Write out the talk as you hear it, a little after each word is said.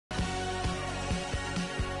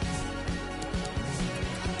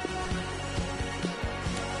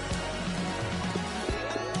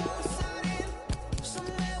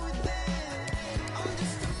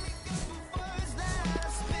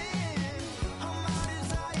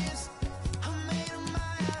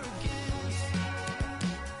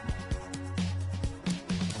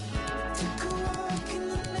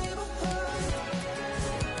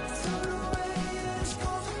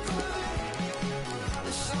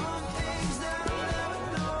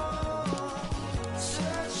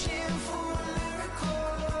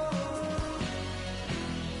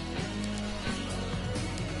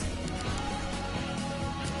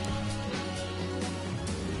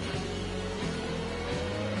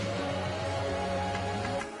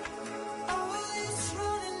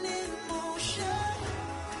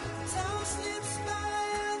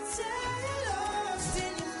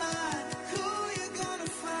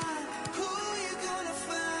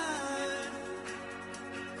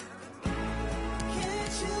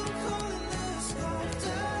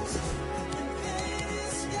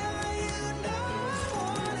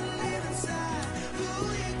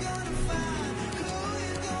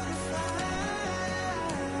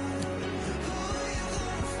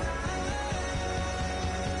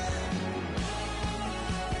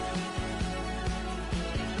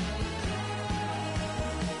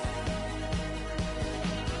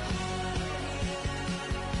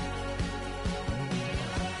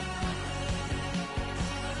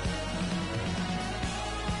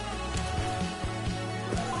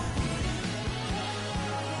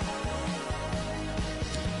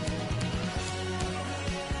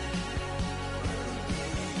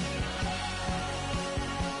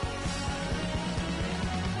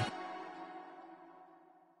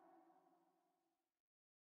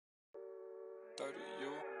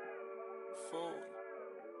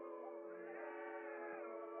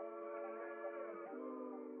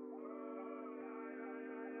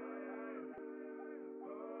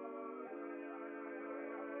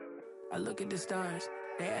I look at the stars,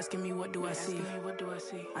 they asking me what do I see.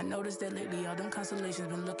 I noticed that lately all them constellations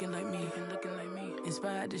been looking like me.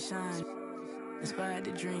 Inspired to shine, inspired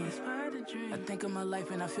to dream. I think of my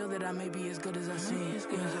life and I feel that I may be as good as I seem.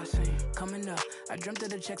 Coming up, I dreamt of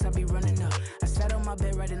the checks I be running up. I sat on my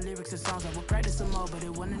bed writing lyrics to songs. I would practice them all, but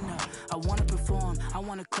it wasn't enough. I wanna perform, I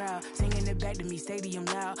want a crowd singing it back to me, stadium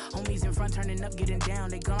loud. Homies in front turning up, getting down.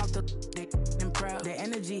 They gone off the they proud. The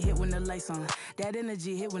energy hit when the lights on. That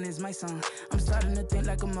energy hit when it's my song. I'm starting to think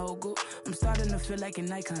like a mogul. I'm starting to feel like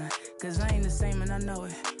an icon. Cause I ain't the same and I know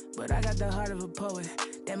it, but I got the heart of a poet.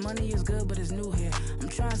 That money is good, but it's new here. I'm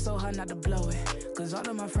trying so hard not to blow it. Cause all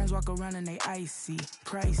of my friends walk around and they icy,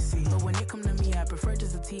 pricey. But when it come to me, I prefer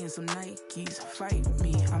just a tee and some Nikes. Fight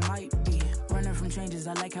me, I might be running from changes,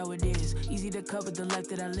 I like how it is. Easy to cover the life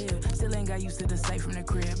that I live. Still ain't got used to the sight from the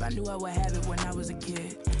crib. I knew I would have it when I was a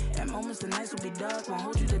kid. At moments the nights would be dark, won't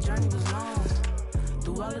hold you, the journey was long.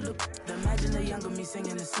 Through all of the imagine the younger me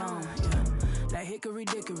singing this song, yeah. Like hickory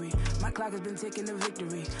dickory, my clock has been ticking to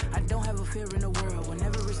victory. I don't have a fear in the world,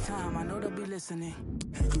 whenever it's time, I know they'll be listening.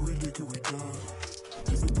 Hickory dickory dock,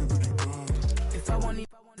 it's a bibbidi bob. If I want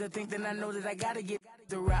to think, then I know that I gotta get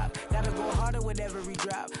the rock. Gotta go harder with every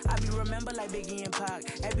drop. I be remembered like Biggie and Pac.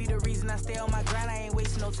 That be the reason I stay on my grind. I ain't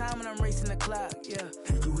wasting no time when I'm racing the clock, yeah.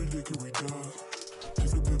 Hickory dickory dock,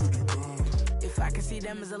 it's a bibbidi bob. If I can see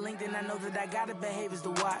them as a link, then I know that I gotta behave as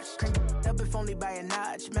the watch. Crank it up if only by a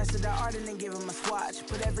notch. Master the art and then give him a swatch.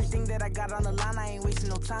 Put everything that I got on the line, I ain't wasting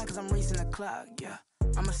no time cause I'm racing the clock, yeah.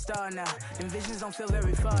 I'm a star now, and visions don't feel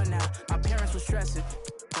very far now. My parents were stressing.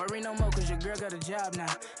 Worry no more cause your girl got a job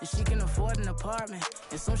now. And she can afford an apartment.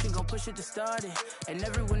 And soon she gon' push it to start it. And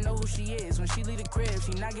everyone know who she is. When she leave the crib,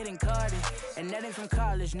 she not getting carded. And that ain't from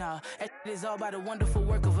college, nah. That is all by the wonderful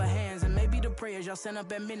work of her hands. And maybe the prayers y'all sent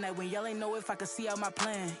up at midnight when y'all ain't know if I could see out my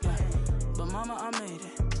plan, yeah. But mama, I made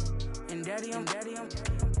it. And daddy,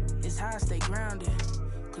 it's how I stay grounded.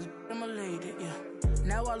 Cause I'm a lady, yeah.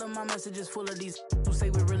 Now all of my messages full of these who say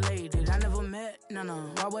we're related. I never met, no.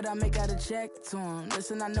 Why would I make out a check to him?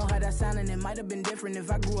 Listen, I know how that sound and it might have been different if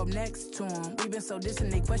I grew up next to him. We've been so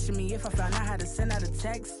distant, they question me if I found out how to send out a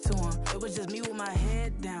text to him. It was just me with my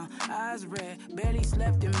head down, eyes red, barely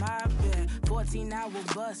slept in my bed. 14-hour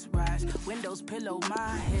bus rides, windows pillow my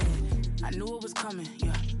head. I knew it was coming,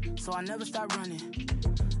 yeah, so I never stopped running.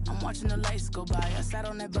 I'm watching the lights go by, I sat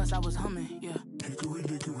on that bus, I was humming, yeah. Hickory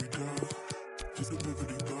dickory dock, it's a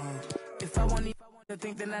bibbidi bob. If I want to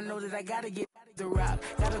think, then I know that I gotta get the rock.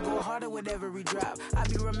 Gotta go harder with every drop. I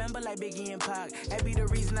be remembered like Biggie and Pac. That be the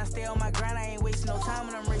reason I stay on my grind. I ain't wasting no time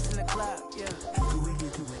when I'm racing the clock, yeah. Hickory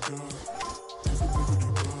dickory dock, it's a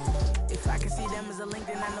bibbidi bob. If I can see them as a link,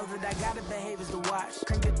 then I know that I gotta behave as the watch.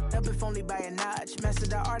 Crank it up if only by a notch. Master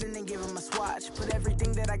the art and then give him a swatch. Put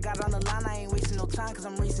everything that I got on the line. I ain't wasting no time cause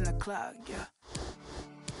I'm racing the clock, yeah.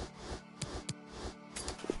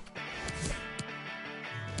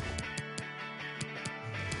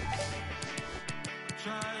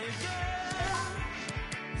 Try again.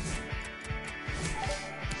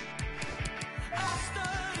 I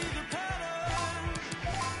study the pattern.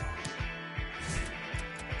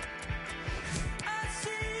 I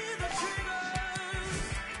see the triggers,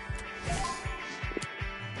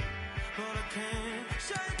 but I can't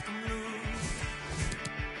shake them loose.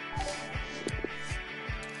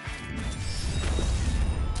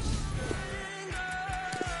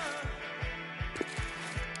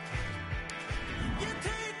 You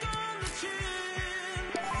take on the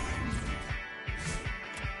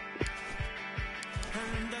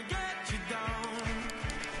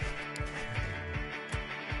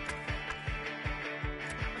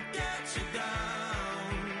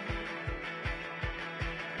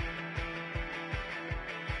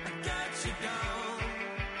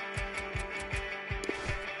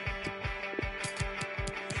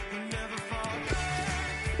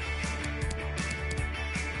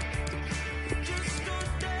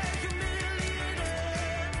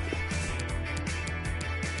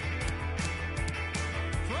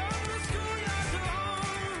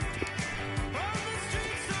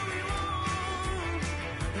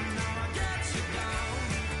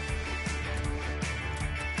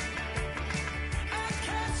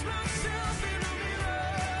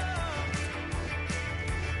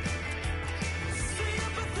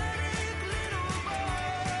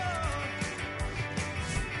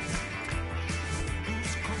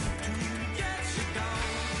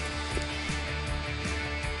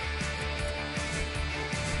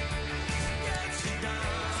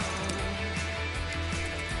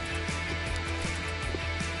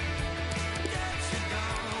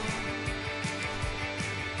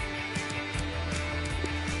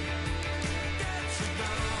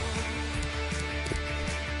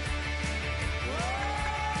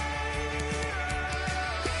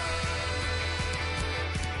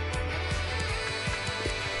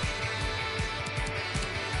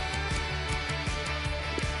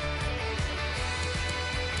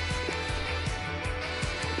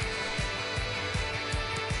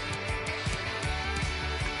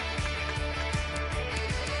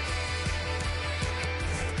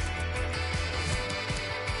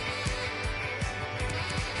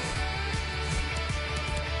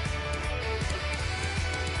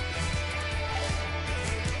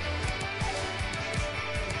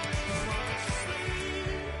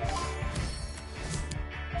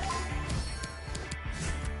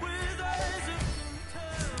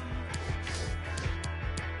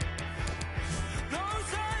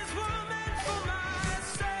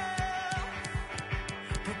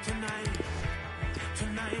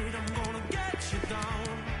tonight, I'm gonna get you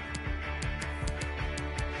down.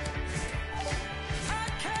 I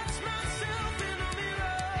catch myself in a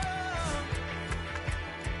mirror,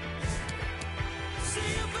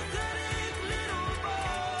 see a pathetic little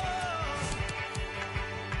boy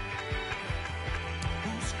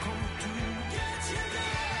who's come to get you down.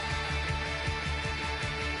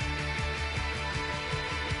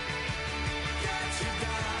 Get you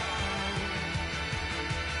down.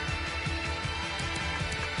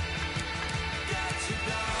 Get you down. Get you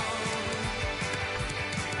down.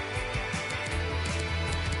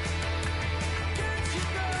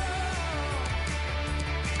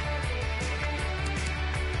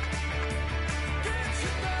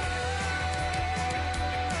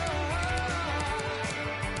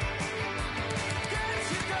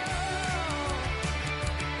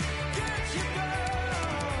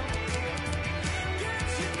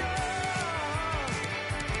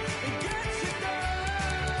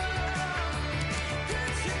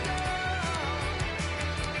 Get you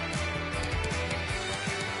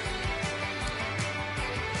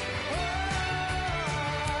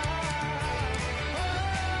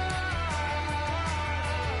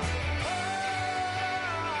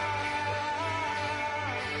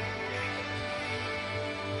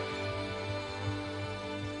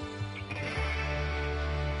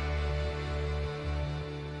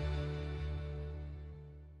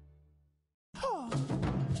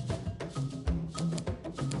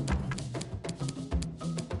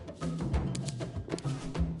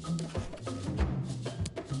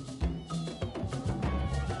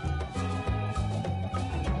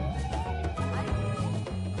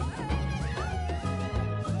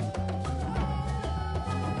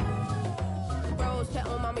Rose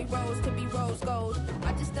petal, mommy rose to be rose gold.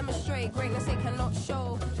 I just demonstrate greatness they cannot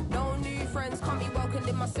show. No new friends can't be welcomed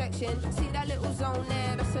in my section. See that little zone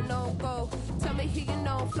there, that's a no-go. Tell me who you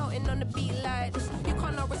know, floating on the beat like this. You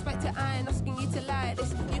can't not respect it, I ain't asking you to like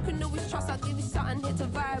this. You can always trust, I'll give you something here to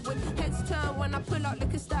vibe with. Heads turn when I pull out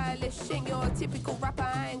looking stylish. Ain't your typical rapper,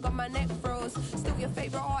 I ain't got my neck froze. Still your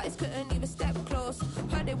favourite artist, couldn't even step close.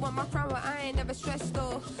 Heard they want my crown, but I ain't never stressed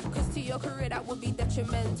though. Cause to your career that would be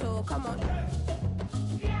detrimental. Come on.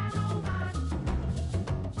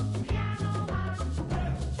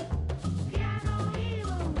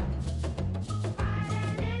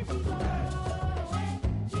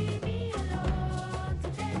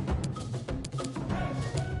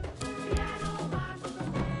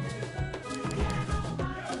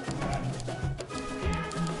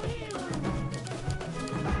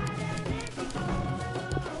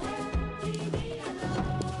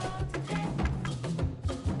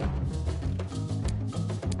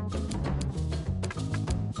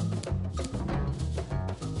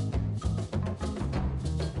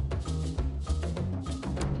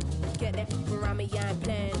 Get that around me, yeah, I'm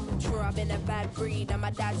playing. Sure, I've been a bad breed, and my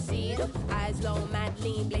dad's seed. Eyes low, mad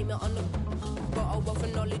lean, blame it on the. Got a wealth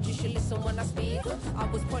of knowledge, you should listen when I speak. I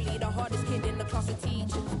was probably the hardest kid in the class to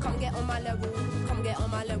teach. Come get on my level, come get on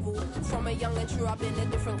my level. From a young and true, I've been a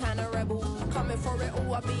different kind of rebel. Coming for it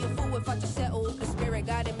all, I'd be a fool if I just settle. The spirit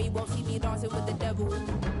guiding me won't see me dancing with the devil.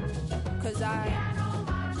 Cause I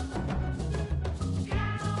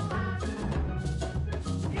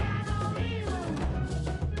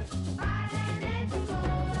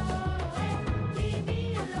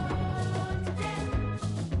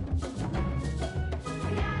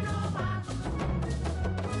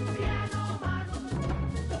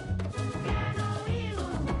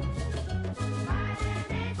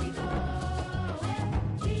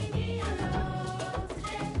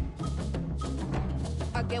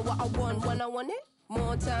get what I want when I want it.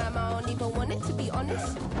 More time, I don't even want it, to be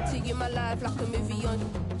honest. To you, my life like a movie on.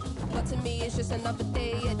 But to me, it's just another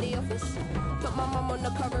day at the office. Put my mum on the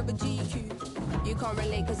cover of a GQ. You can't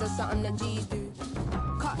relate cause that's something that G's do.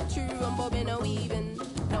 Cut through and bobbing and weaving.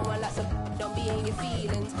 No one likes a don't be in your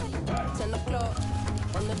feelings. 10 o'clock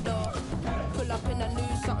on the dot. Pull up and I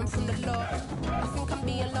knew something from the lot. I think I'm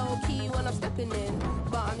being low key when I'm stepping in.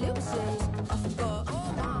 But I'm little Sims, I forgot.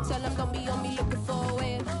 Tell them don't be on me looking for a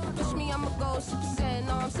win. Push me, I'ma go 6%,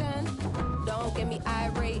 know what I'm saying? Don't get me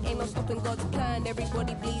irate, ain't no stopping God's plan.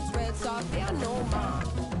 Everybody bleeds red, so I feel no man.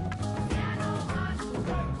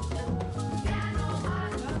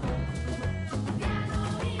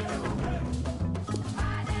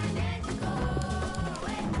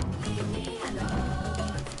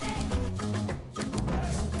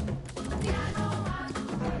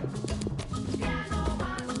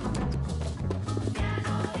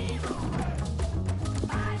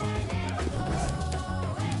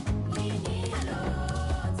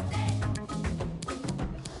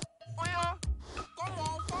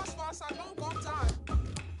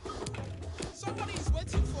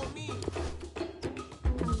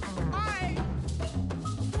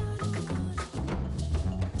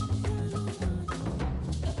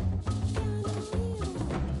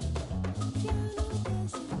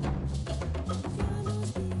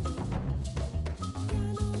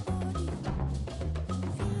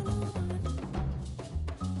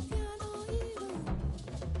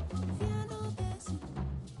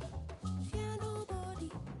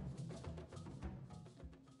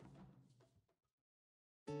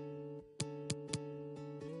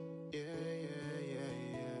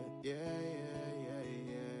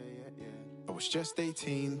 was just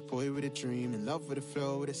 18, boy with a dream, in love with the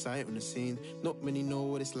flow, with a sight on the scene. Not many know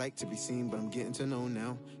what it's like to be seen, but I'm getting to know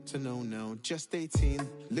now, Just 18,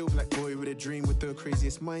 little black boy with a dream, with the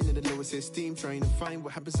craziest mind and the lowest esteem, trying to find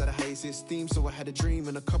what happens at the highest esteem. So I had a dream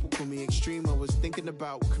and a couple call me extreme. I was thinking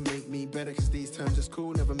about what can make me better, cause these terms is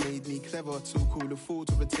cool, never made me clever. Too cool a fool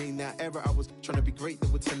to retain that error. I was trying to be great, they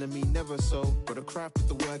were telling me never. So, but the craft with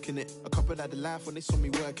the work in it. A couple had to laugh when they saw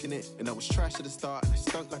me working it. And I was trash at the start, and I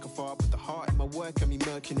stunk like a fart, but the heart in my work had me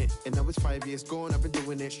murking it. And now it's 5 years gone, I've been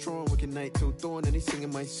doing it strong, working night till dawn, and they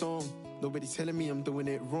singing my song. Nobody telling me I'm doing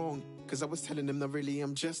it wrong, cause I was telling them that really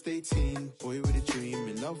I'm just 18. Boy with a dream,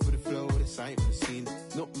 in love with the flow, with a sight on the scene.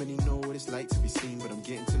 Not many know what it's like to be seen, but I'm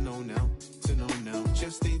getting to know now,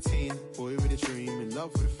 Just 18, boy with a dream, in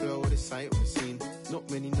love with the flow, with a sight on the scene. Not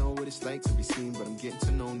many know what it's like to be seen, but I'm getting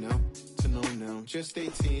to know now, Just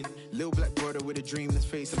 18, little black brother with a dream that's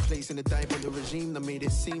facing place in the dive on the regime that made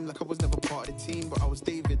it seem like I was never part of the team, but I was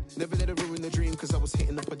David. Never let it ruin the dream, cause I was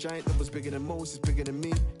hitting up a giant that was bigger than Moses, bigger than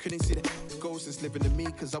me. Couldn't see the ghost that's living in me,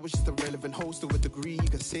 cause I was just a relevant host to a degree. You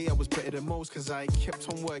could say I was better than most, cause I kept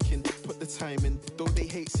on working, put the time in. Though they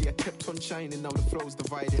hate, see I kept on shining. Now the flow's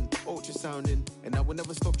dividing, ultrasounding, and I will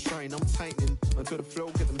never stop trying. I'm tightening until the flow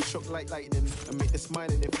get them shook like lightning, and make the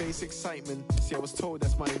smile in their face excitement. See, I was told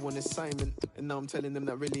that's my one assignment, and now I'm telling them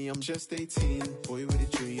that really I'm just 18. Boy with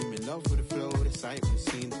a dream, in love with the flow, with a sight on the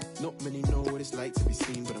scene. Not many know what it's like to be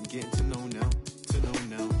seen, but I'm getting to know now,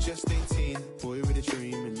 Just 18, boy with a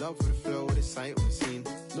dream, in love with the flow, with a sight on the scene.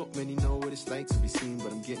 Not many know what it's like to be seen,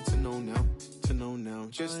 but I'm getting to know now,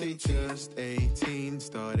 Just 18, just 18,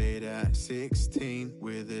 started at 16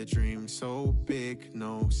 with a dream so big,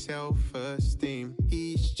 no self-esteem.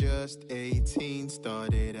 He's just 18,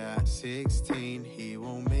 started at 16. He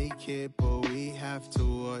won't make it, but we have to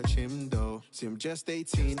watch him though. See, I'm just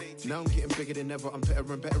 18, now I'm getting bigger than ever. I'm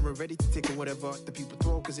better and ready to take on whatever the people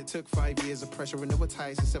throw, cause it took 5 years of pressure and there were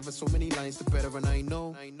ties to sever so many lines to better. And I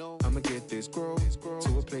know I'ma get this grow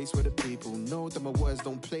to a place where the people know that my words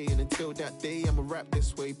don't play. And until that day, I'ma rap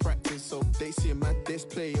this way, practice so they see him at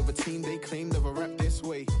display of a team they claim never rap this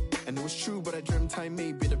way. And it was true, but I dreamt I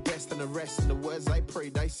may be the best, and the rest in the words I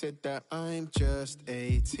prayed, I said that I'm just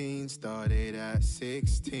 18, started at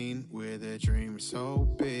 16 with a dream so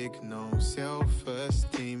big, no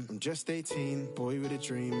self-esteem. I'm just 18, boy with a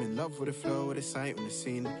dream, in love with the flow, with a sight on the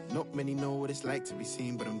scene. Not many know what it's like to be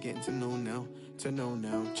seen, but I'm getting to know now,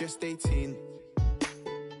 Just 18.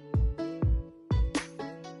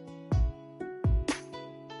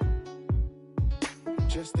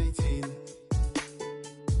 Just 18.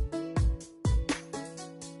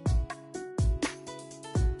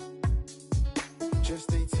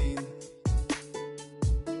 Just 18.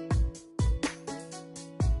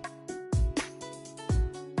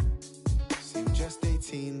 Seem just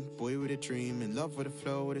 18, boy with a dream, in love with the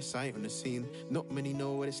flow, with a sight on the scene. Not many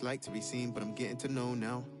know what it's like to be seen, but I'm getting to know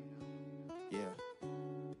now. Yeah.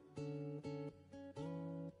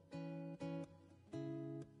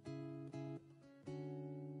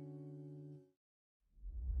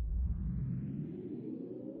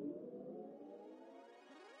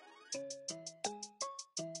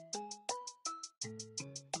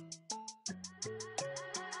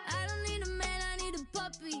 I don't need a man, I need a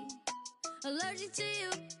puppy. Allergic to you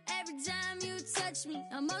every time you touch me.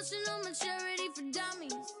 Emotional maturity for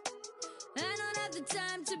dummies. I don't have the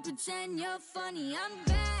time to pretend you're funny. I'm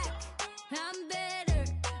back, I'm better.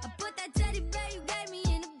 I put that teddy bear you gave me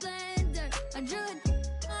in a blender. I drew it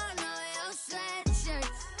on all your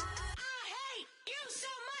sweatshirts. I hate you so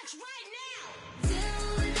much right now. Deal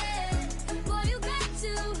with it, boy, you got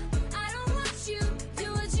to. I don't want you, do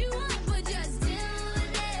what you want, but just deal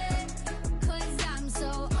with it. Cause I'm so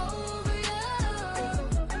over you.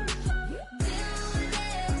 Deal with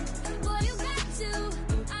it, boy, you got to.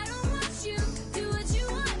 I don't want you, do what you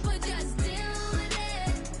want, but just deal with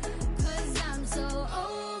it. Cause I'm so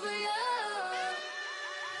over you.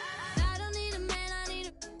 I don't need a man,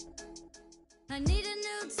 I need a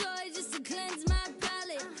new toy just to cleanse my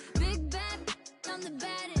palate. Big bad, I'm the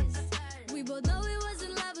baddest. We both know it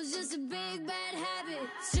wasn't love, it was just a big bad habit.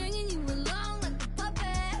 Stringing you along like a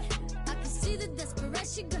puppet. I can see the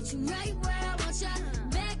desperation, got you right where I want ya.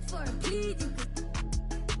 Beg for a plea, you could.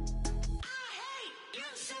 I hate you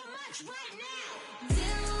so much right now.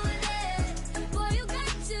 Deal with it, boy, you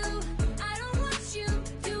got to. I don't want you,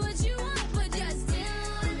 do what you want, but just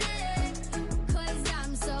deal with it. Cause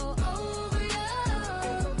I'm so over you.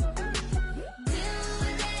 Deal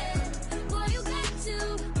with it, boy, you got to.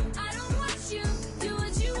 I don't want you, do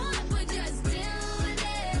what you want, but just deal with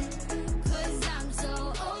it. Cause I'm so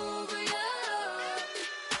over you.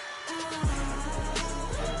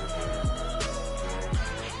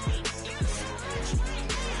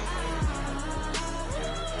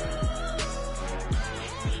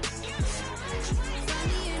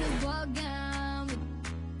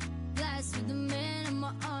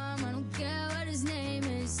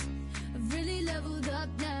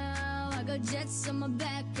 I got jets on my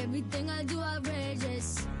back, everything I do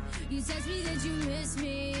outrageous. You text me that you miss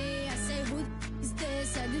me. I say, who is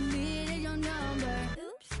this? I deleted your number.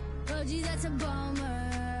 Oops. Oh gee, that's a bummer.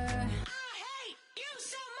 I hate you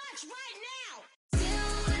so much right now.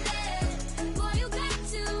 Deal with it, boy, you got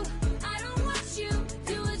to. I don't want you,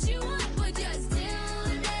 do what you want, but just deal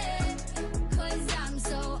with it. 'Cause I'm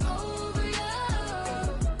so over you.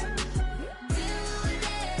 Deal with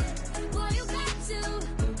it, boy, you got to.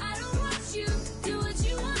 I don't want you, do what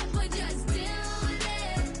you want, but just deal with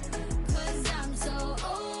it. 'Cause I'm so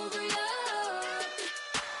over you.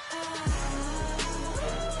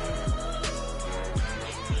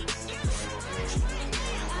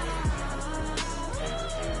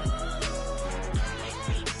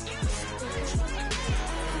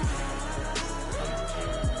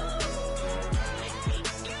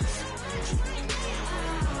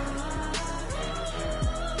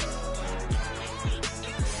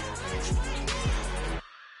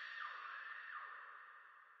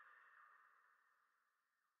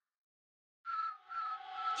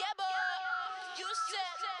 Yeah, boy, you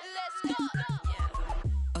said, let's go.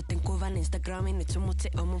 Otin kuvan Instagramin, nyt sun mutsi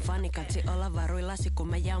on mun fani. Kansi olla varuillasi, kun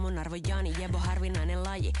mä jaan mun arvojani. Jebo harvinainen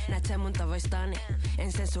laji, näet sen mun tavoistani.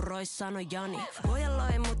 En sensuroi sanojani.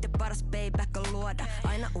 Luojaloi mut ja paras payback on luoda.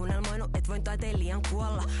 Aina unelmoinut, et voin taiteilijan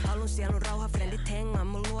kuolla. Halun sielun rauha, frendit hengaa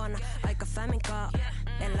mun luona. Aika faminkaa,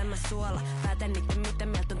 elämä suola. Päätän niitä, mitä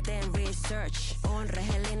mieltä on, teen research. Oon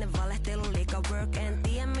rehellinen, valehtelu liikaa work. En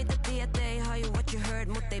tiedä mitä tiedät, ei haju what you heard.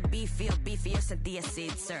 Mut ei beefi, jos sä tiedä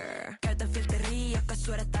siitä, sir. Käytän filteriä, joka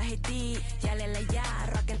suodattaa heti. Jäljellä jää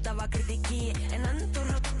rakentavaa kritiikkiä. En anna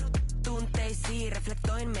turhaa tunteisiin.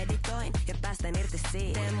 Reflektoin, meditoin ja päästän irti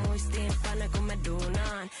siitä. Teen muistiin panna kun mä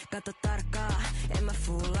duunaan. Kato tarkkaa, en mä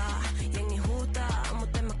fuulaa. Jengi huutaa,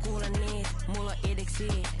 mut en mä kuule niitä. Mulla on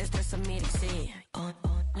idiksi ja stressa miidiksi. On,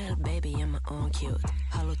 little baby ja mä oon cute.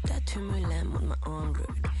 Haluut teet hymyilee, mut mä oon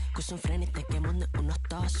rude. Kun sun frendit tekee mut, ne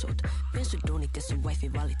unohtaa sut. Vien sun duunit ja sun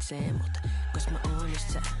wifi valitsee mut. Kos mä oon just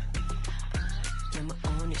se. Ja mä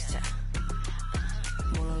oon just se.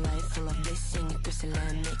 Mulla on life full of this, jengi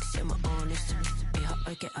kyselee miksi. Ja mä oon just se. Ihan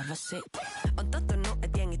oikein arvasi. On tottunut,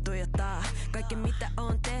 et jengi tuijottaa. Kaikki mitä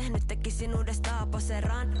oon tehnyt, tekisin uudestaan.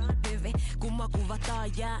 Poseeraan hyvin, kun mua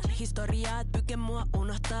kuvataan. Jää historiaa, et pyke mua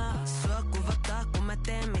unohtaa. Sua kuvataan, kun mä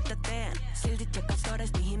teen mitä teen. Silti tsekkaa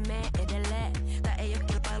stories, mihin mee edelleen. Tää ei oo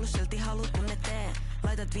kilpailu, silti haluut kun ne teen.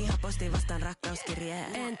 Laitat vihapostiin vastaan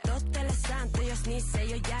rakkauskirjeen. En tottele sääntö, jos niissä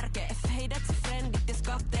ei oo järkeä. Heidät se frendit, jos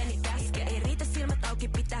kapteeni käskee. Ei riitä silmät auki,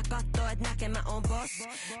 pitää katsoa, et näkee mä oon boss.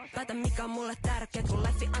 Päätä mikä on mulle tärkeä, kun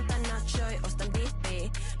life antaa nachoi, ostan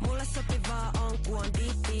dippii. Mulle sopivaa on, kun on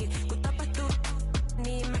dippii. Kun tapahtuu,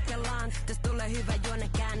 niin mä kelaan. Täs tulee hyvä juone,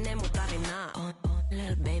 käänne mun tarinaa. On,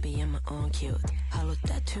 little baby ja mä oon cute. Haluut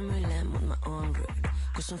teet hymyilee, mut mä oon rude.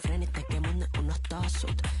 Kun sun frendit tekee mut, ne unohtaa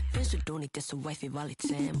sut. Vien sun duunit ja sun wifi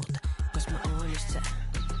valitsee mut. Kos mä oon just se.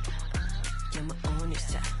 Ja mä oon just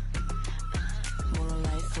se. Mulla on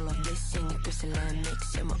life full of this, jengi kyselee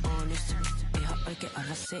miksi. Ja mä oon just se. Ihan oikein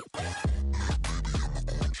arvasi.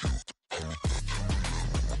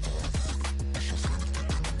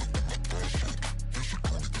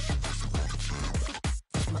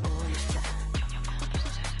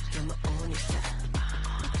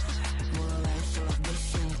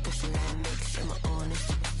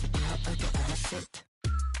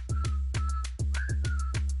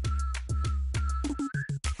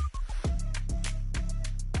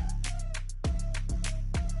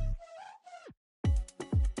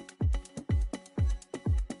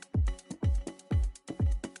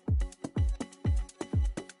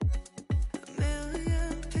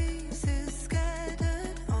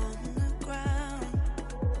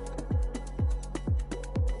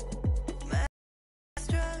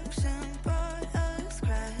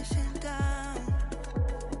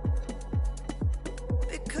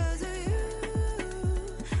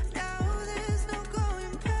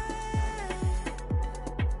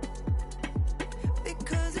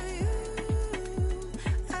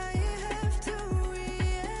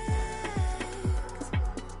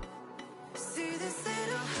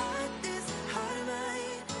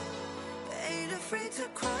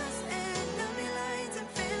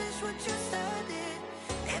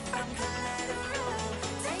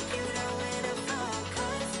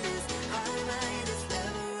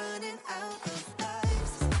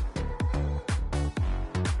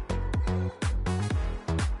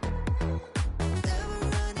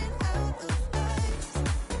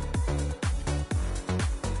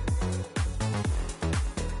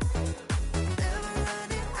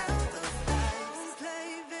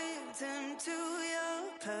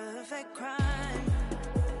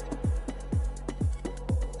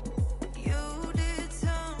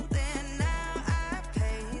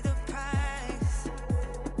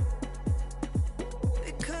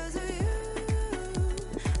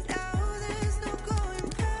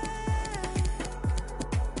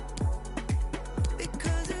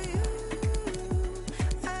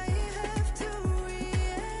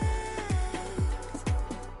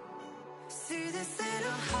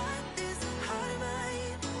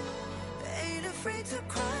 to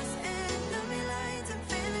cross enemy lines and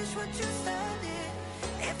finish what you started.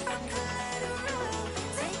 If I'm collateral,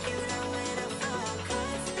 take you down when I fall.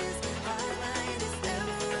 'Cause this hotline is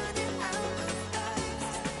never running out of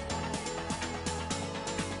ice.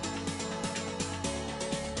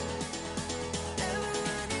 Never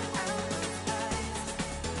running out of ice. Never running out of ice.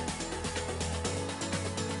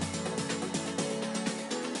 Out of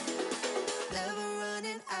ice. Never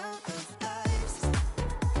running out of ice. Never running out of ice.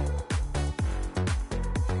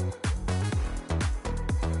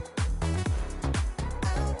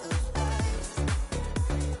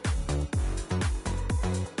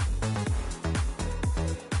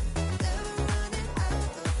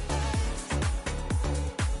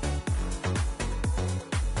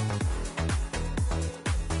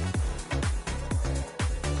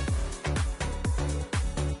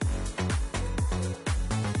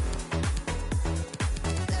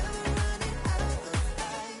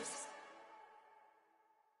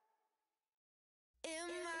 In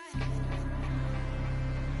my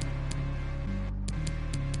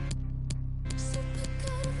super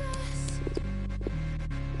good of us.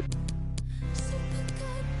 Super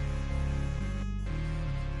good.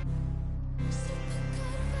 Super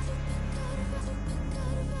good of us. Super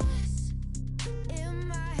good of us. In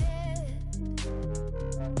my head,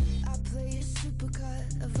 I play a supercut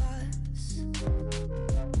of us.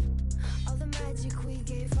 All the magic we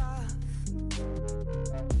gave off,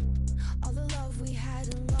 all the love we had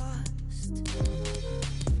and lost.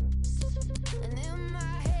 And in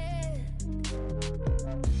my head,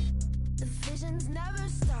 the visions never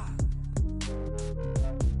stop.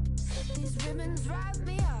 These ribbons wrap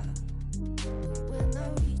me up. When I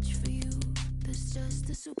reach for you, there's just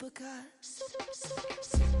a supercut. Supercut.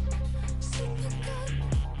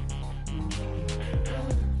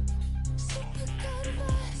 Supercut of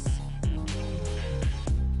us.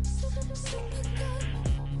 Supercut.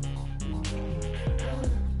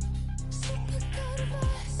 Supercut of us. Supercut of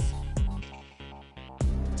us.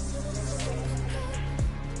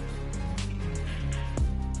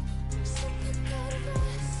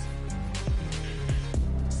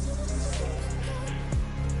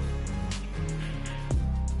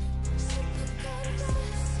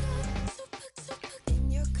 In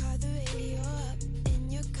your car, the radio up. In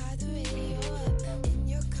your car, the radio up. In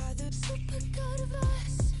your car, the supercut of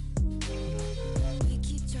us. We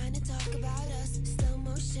keep trying to talk about us. Slow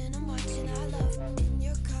motion, I'm watching our love. In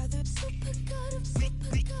your car, the supercut of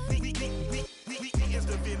supercut. We is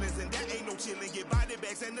the villains and that ain't no chillin'. Get body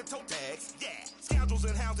bags and the toe tags. Yeah, scoundrels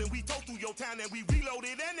and hounds and we towed through your town and we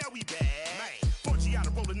reloaded and now we back. Man, 4G out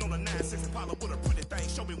of rolling on a 9-6 Impala with a pretty thing.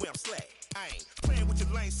 Show me where I'm slack. I ain't playing with your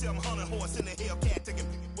lane 700 horse in the Hellcat taking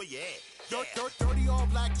where you at. Yeah. Dirty all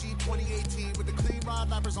black Jeep 2018 with the clean rod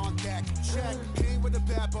lappers on deck. Check. King with the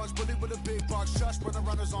bad bugs, bully with the big bucks. Shush when the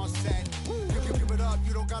runners on set. Give it up,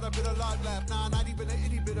 you don't got a bit of lot left. Nah, not even an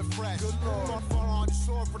itty bit of fresh. Good Lord. Far on your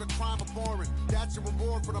sword for the crime of boring. That's your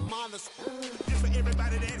reward for the mindless. This for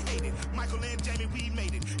everybody that hated. Michael and Jamie, we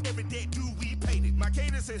made it. Every debt due, we paid it. My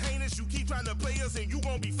cadence is heinous. You keep trying to play us and you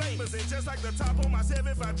gon' be famous. And just like the top on my 7,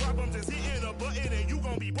 if I drop them, just hitting a button and you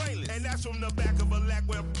gon' be brainless. And that's from the back of a lack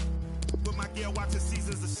where with my girl watching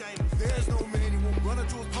seasons of shame. There's no manual. Running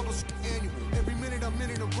to a published annual. Every minute I'm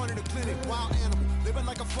in it, I'm running a clinic. Wild animal. Living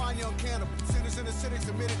like a fine young cannibal. Sinners in the cynics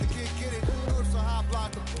admitted the kid get it. Herbs are high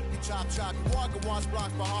block. You chop. Walk and watch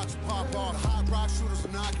blocks by hearts and pop off. The hot rock shooters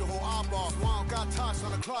will knock your whole eyeball. So I don't got tox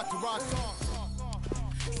on the clock to rock off.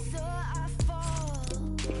 So I fall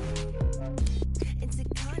into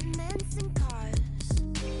continents and cars.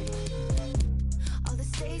 All the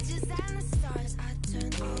stages and the stars. I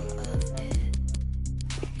turn all of it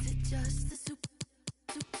to just the supercut.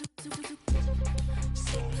 Supercut of us.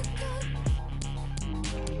 Supercut.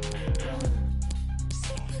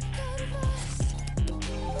 Supercut of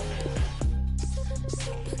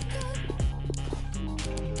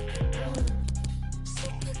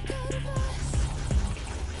us.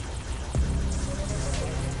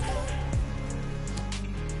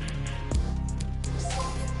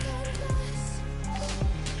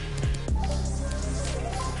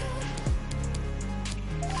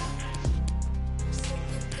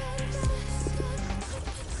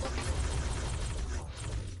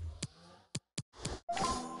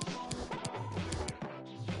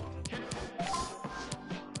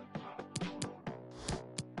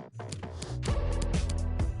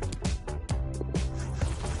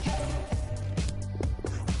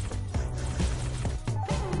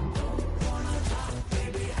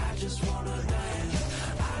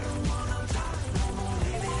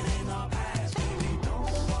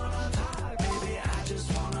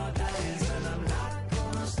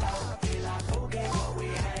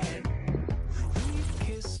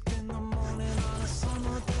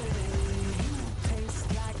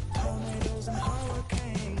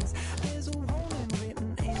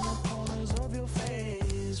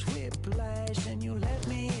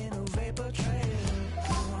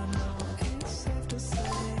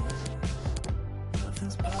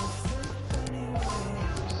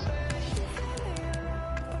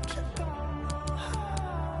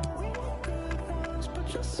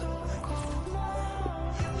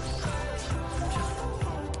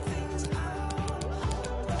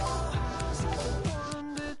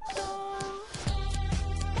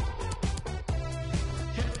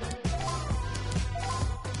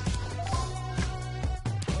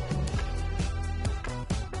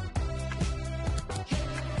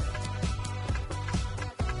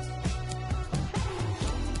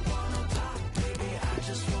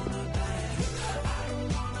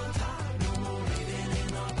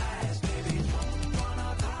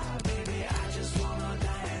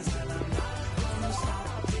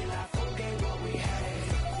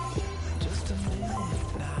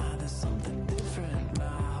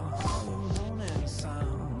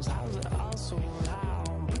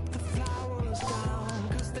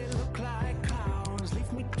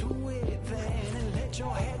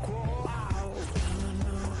 your head grow out. I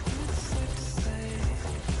know it's safe to say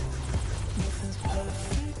nothing's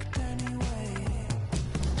perfect anyway.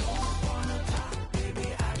 Don't wanna talk, baby,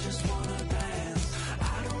 I just wanna dance.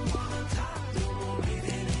 I don't wanna talk no more,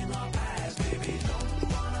 living in the past, baby. Don't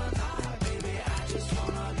wanna talk, baby, I just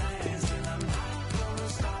wanna dance. And I'm not gonna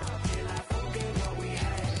stop till I forget what we had.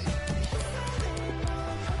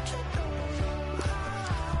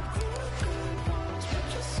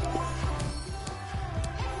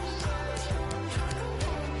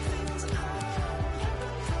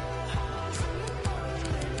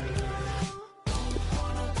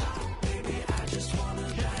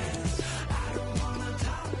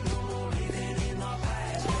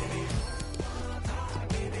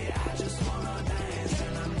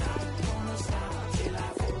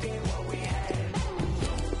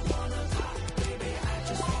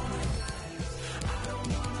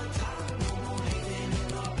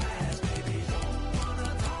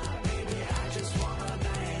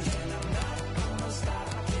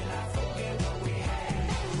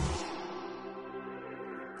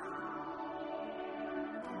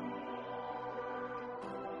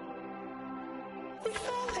 We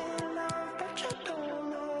fell in love, but you don't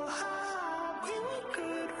know how. We were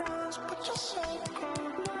good once, but you're so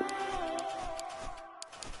cold now.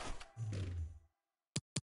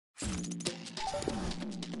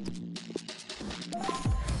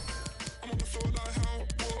 I'm on the floor like how,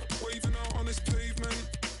 what, waving out on this pavement.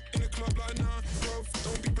 In a club like nah, bro,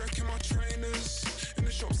 don't be breaking my trainers. In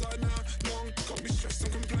the shops like nah, long, got me stressed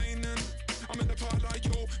and complaining. I'm in the park like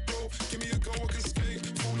yo, bro, give me a go, I can skate.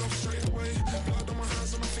 Fall off straight away, blood on my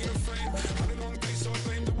hands and my feet are faint. Had a long day, so I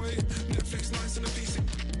blamed away. Netflix nights and a piece of,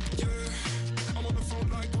 yeah. I'm on the phone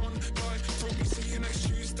like on, like, told me see you next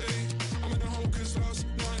Tuesday. I'm in the hole cause last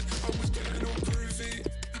night I was getting all groovy.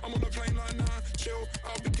 I'm on the plane like nah, chill,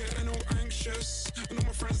 I'll be getting all anxious. And all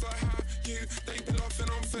my friends like how you, they be laughing,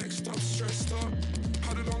 I'm vexed, I'm stressed up.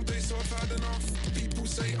 Had a long day, so I've had enough. People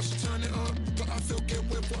say I should turn it up, but I feel good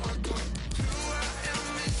with what I got. Who I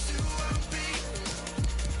am is who I be,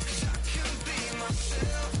 'cause I can be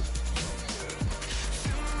myself.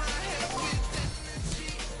 Fill my head with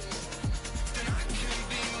energy, then I can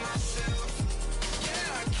be myself.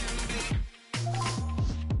 Yeah, I can be.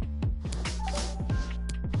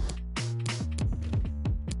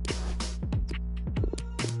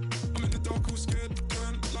 I'm in the dark, all scared,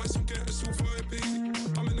 turn lights on, get us all vibey.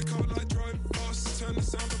 I'm in the car like drive fast, turn the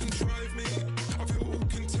sound up and drive me. I feel all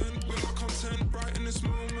content with my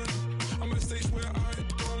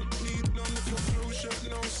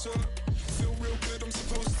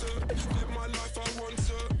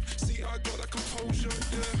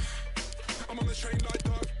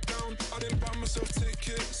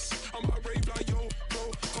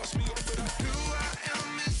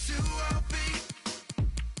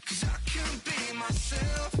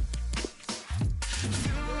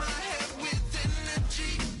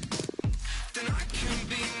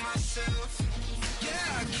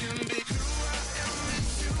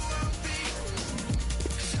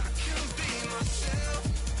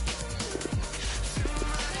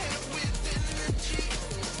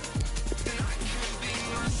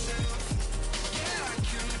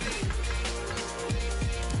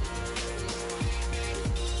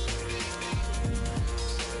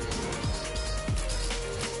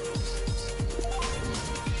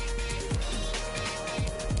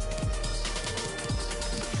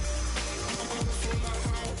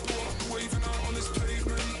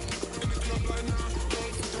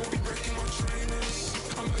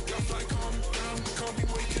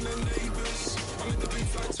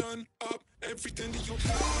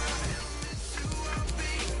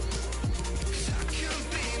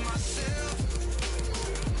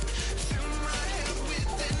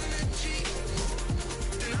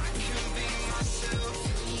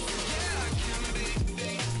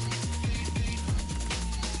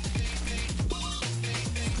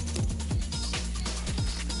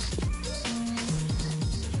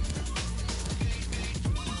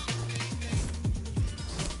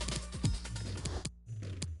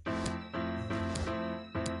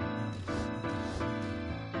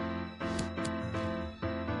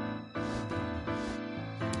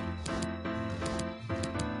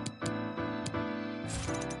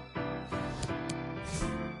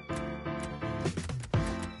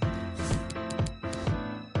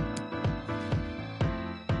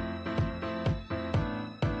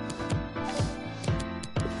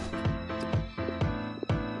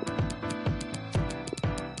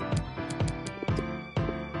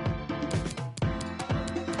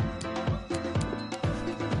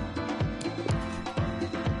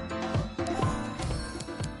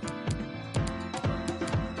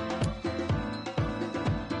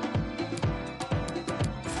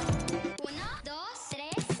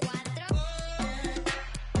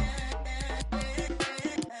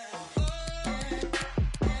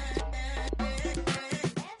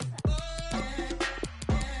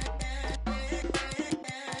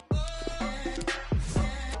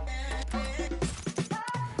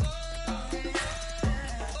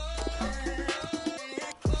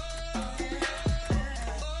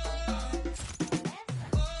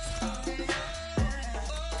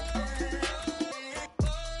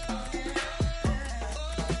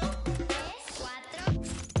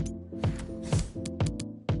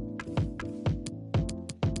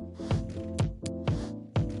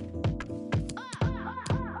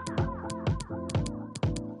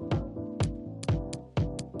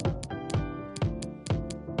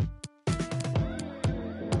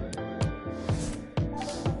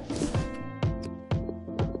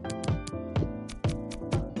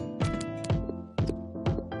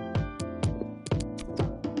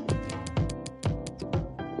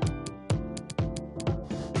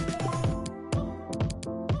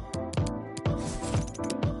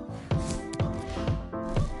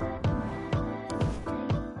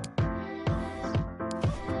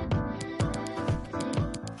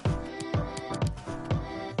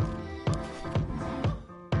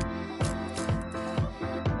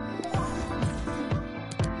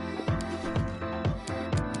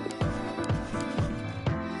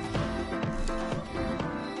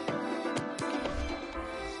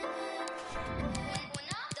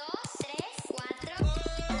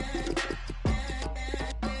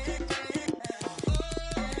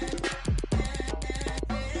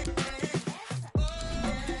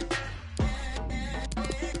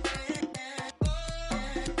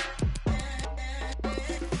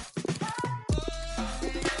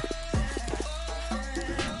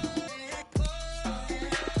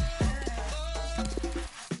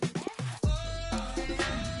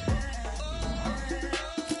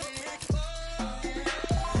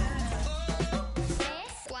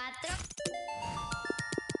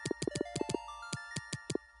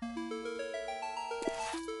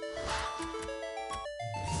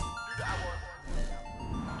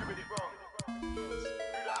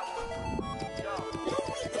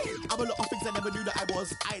never knew that I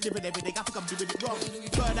was. I ain't living every day, I think I'm doing it wrong.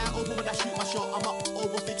 Burn out over when I shoot my shot. I'm up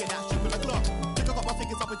over thinking that shit with a clock. Think I got my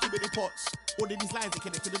fingers up in too many pots. All of these lines are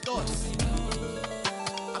connected to the dots.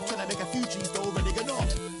 I'm trying to make a few G's though, already gone off.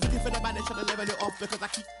 Looking for the man that's trying to level it off because I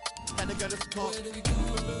keep trying to get us to talk.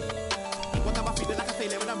 What am I feeling like a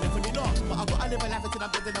failure when I'm definitely not? But I gotta live a life until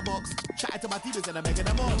I'm dead in the box. Chatting to my demons and I'm making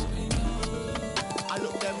them on. I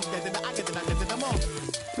look them dead in the eye and I'm dead in them off.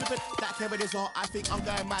 Flipping that Kevin is hot. I think I'm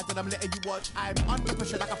going mad and I'm letting you watch. I'm under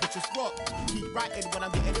pressure like a precious rock. Keep writing when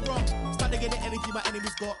I'm getting it wrong. Start to get the energy my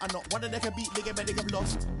enemies got. I'm not one of them can beat, nigga, many have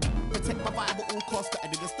lost. Protect my vibe at all costs, got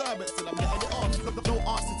any disturbance till I'm letting it off. No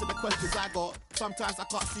answer to the questions I got. Sometimes I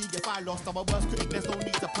can't see if I lost. I'm a worst critic, there's no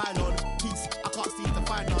need to pile on. Peace, I can't seem to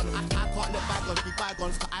find none. I can't let bygones be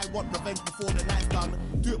bygones, cause I want revenge before the night's done.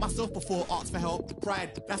 Do it myself before ask for help.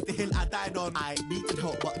 Pride, that's the hill I died on. I needed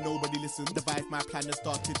help, but nobody listened. Devised my plan and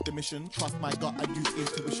started the mission. Trust my gut and use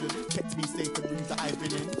intuition. Kept me safe in rooms that I've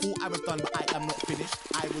been in. Thought I was done, but I am not finished.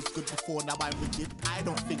 I was good before, now I'm wicked. I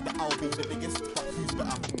don't think that I'll be the biggest, but who's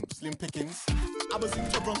better? Slim pickings. I was in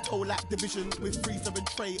Toronto like division with Freezer and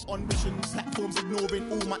Trey on missions. Platforms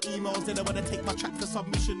ignoring all my emails. They don't want to take my track for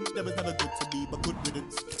submission. They was never good to me, but good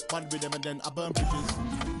riddance. One rhythm and then I burn bridges.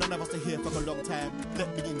 None of us are here for a long time.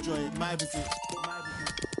 Let me enjoy my visit.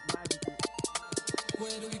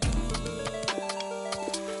 Where do we go?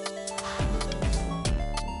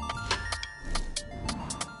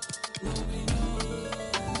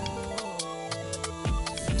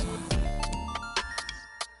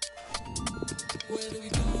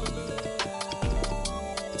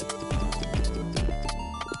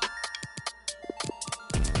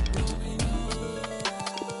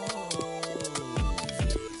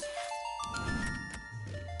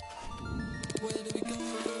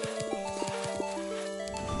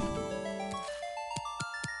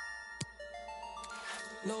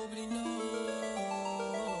 Nobody knows.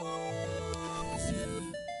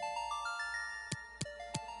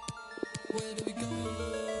 Where do we go?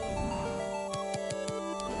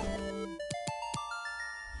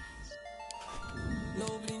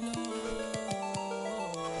 Nobody knows.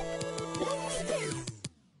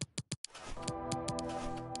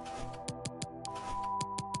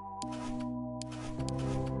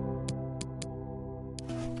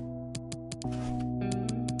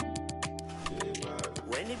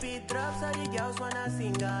 When the beat drops, all the girls wanna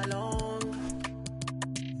sing along.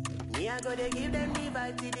 Me, I go to give them the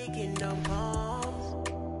vibe till the kingdom comes.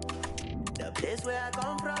 The place where I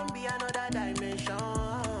come from be another dimension.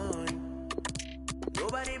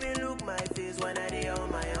 Nobody will look my face when I dey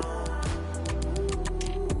on my own.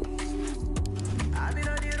 I've been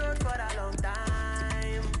on the road for a long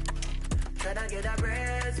time, tryna get a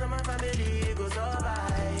bread so my family go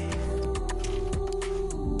survive.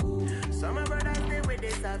 Some of my brothers stay with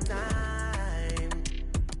this tough time.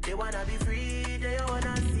 They wanna be free, they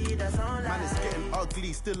wanna see the sunlight. Man, it's getting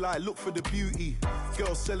ugly, still I look for the beauty.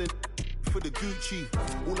 Girls selling for the Gucci.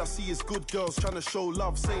 All I see is good girls trying to show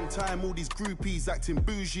love. Same time, all these groupies acting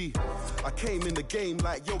bougie. I came in the game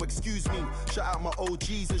like, yo, excuse me. Shout out my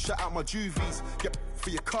OGs and shout out my juvies. Get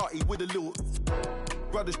for your carty with a little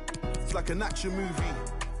brothers. It's like an action movie.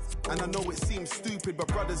 And I know it seems stupid, but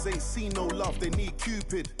brothers ain't seen no love, they need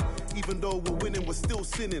Cupid. Even though we're winning, we're still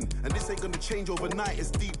sinning. And this ain't gonna change overnight,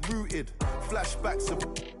 it's deep rooted. Flashbacks of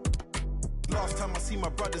last time I see my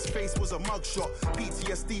brother's face was a mugshot.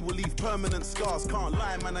 PTSD will leave permanent scars. Can't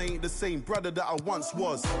lie, man, I ain't the same brother that I once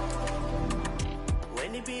was.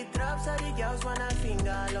 When the beat drops, all the girls wanna sing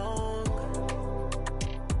along.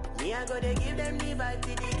 Me, I gotta give them the vibe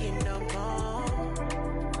till the kingdom come.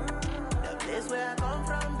 The place where I come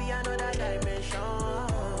from be another dimension.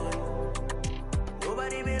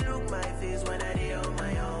 Nobody will look my face when I dey on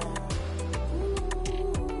my own.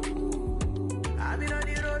 I've been on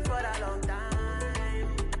the road for a long time,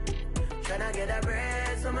 tryna get a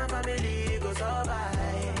bread so my family go survive.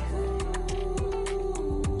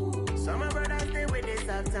 Some of my brothers stay with this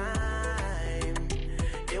tough time.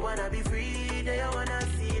 They wanna be free, they wanna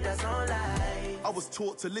see the sunlight. I was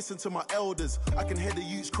taught to listen to my elders. I can hear the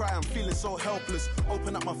youths cry, I'm feeling so helpless.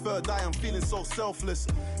 Open up my third eye, I'm feeling so selfless.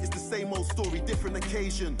 It's the same old story, different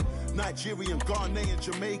occasion. Nigerian, Ghanaian,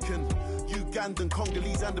 Jamaican, Ugandan,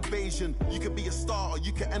 Congolese and a Bayesian. You could be a star or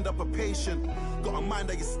you could end up a patient. Got a mind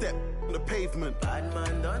that you step on the pavement. Bad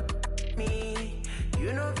man don't me.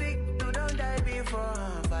 You know Vic, you don't die before.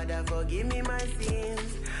 Father, forgive me my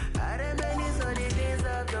sins. I reminisce on the days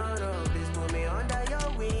I've done wrong. Please put me under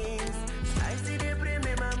your wings. I see the pray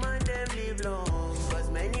me my mind them live long. Cause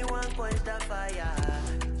many want quench the fire.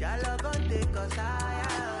 Jalo gon' take us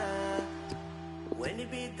higher. When the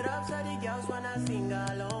beat drops, all the girls wanna sing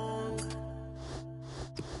along.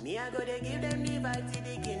 go to give them the vibe till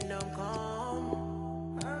the kingdom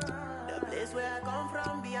come. The place where I come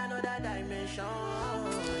from be another dimension.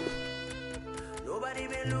 Nobody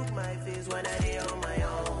will look my face when I dey on my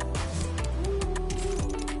own.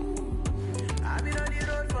 I've been on the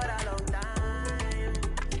road for a long time,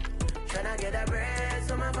 tryna get a bread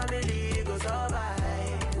so my family go survive.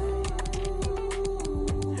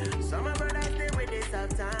 Some of my brothers stay with this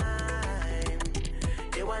tough time.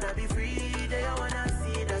 They wanna be free, they don't wanna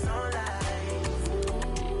see the sunlight.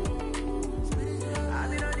 I've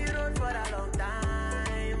been on the road for a long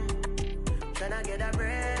time, tryna get a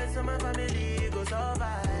bread so my family go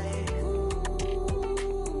survive.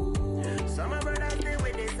 Some of my brothers stay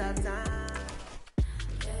with this tough time.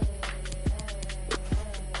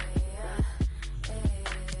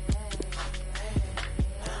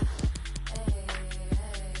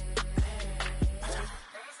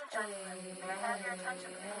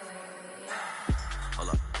 Hold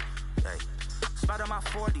up, hey. Spot on my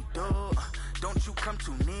 40, dude. Don't you come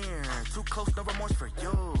too near. Too close, no remorse for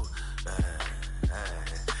you.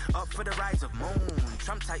 Up for the rise of moon.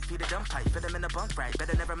 Trump tight, feed a dump pipe. Fit him in the bunk right.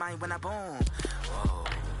 Better never mind when I boom. Whoa,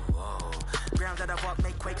 whoa. Ground that I walk,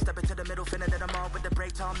 make quake. Step into the middle, finna that I'm all with the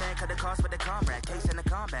brake. Tall man, cut the cost with the comrade. Case in the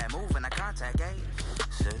combat, move when I contact, eh?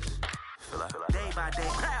 Sis. Day by day,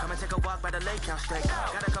 come and take a walk by the lake house straight.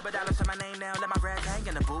 Got a couple dollars to my name now, let my rag hang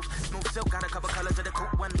in the booth. Smooth silk, got a couple colors of the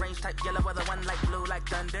coupe. One range type yellow, other one like blue, like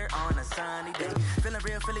thunder on a sunny day. Feeling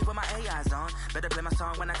real Philly with my AIs on. Better play my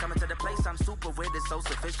song when I come into the place. I'm super with it, so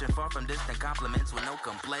sufficient. Far from distant compliments with no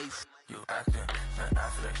complaints. You acting, an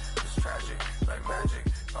athlete, it's tragic, like magic.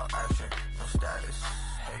 No action, no status.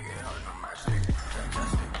 Hey, get on no matchstick.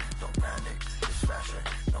 Fantastic, don't panic, it's fashion.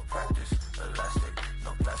 No practice, elastic,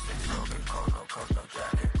 no plastic. So get cold, no coat, no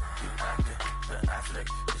jacket. You acting, an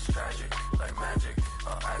athlete, it's tragic, like magic.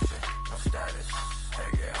 No action, no status.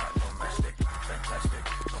 Hey, get hot, no matchstick. Fantastic,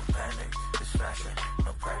 don't panic, it's fashion.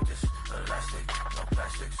 No practice, elastic, no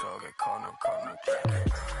plastic. So get cold, no coat, no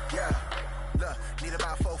jacket. Yeah, look, need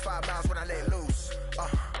about 4-5 miles when I let loose.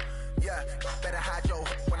 Yeah, better hide your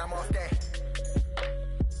when I'm off that.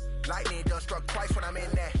 Lightning done struck twice when I'm in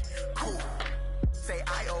that. Cool. Say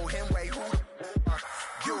I owe him, wait, who?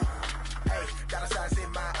 You. Hey, got a size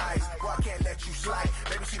in my eyes. Well, I can't let you slide.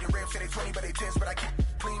 Baby, see the rims, say they 20, but they 10s, but I keep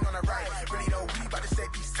clean on the right. Really know we about to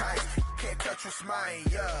set these ties. Can't touch what's mine,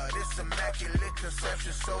 yeah. This immaculate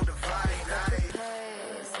conception, so divine.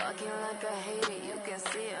 Walking like I hate it, you can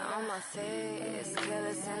see it on my face.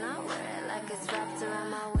 Careless and I wear it like it's wrapped around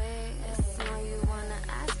my waist. Know you wanna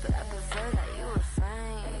ask, but I prefer that you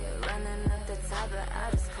refrain. You're running up the top, but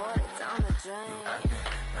I just poured it down the drain. You acting,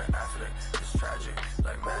 an athlete, it's tragic,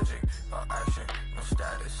 like magic. No action, no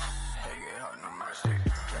status. Hey, get hot, no matchstick.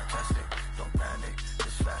 Fantastic, don't panic,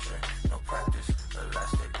 it's fashion. No practice,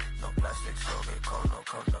 elastic, no plastic. So get cold, no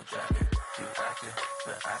coat, no jacket. You acting,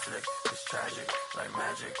 an athlete, it's tragic, like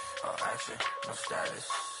magic. No action, no status.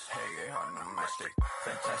 Hey, get hot, no matchstick.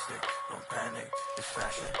 Fantastic, don't panic, it's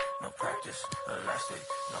fashion. No practice, elastic,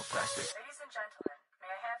 no plastic. Ladies and gentlemen, may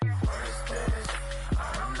I have your What is this? I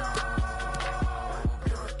don't know.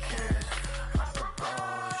 Do a kiss. I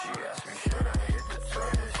propose. She asked me, should I hit the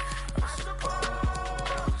twist? I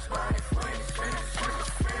suppose. Body freeze, finish, switch,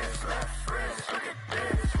 finish, left wrist. Look at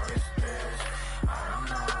this. What is this? I don't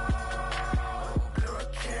know. Do a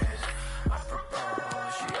kiss. I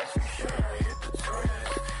propose. She asked me, should I hit the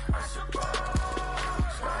twist? I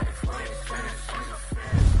suppose. Body freeze, finish, switch,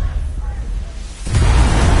 finish.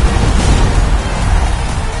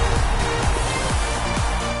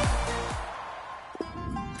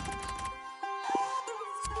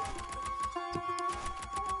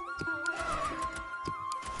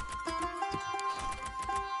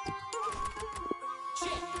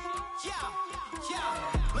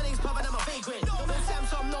 My name's Papa, I'm a vagrant. No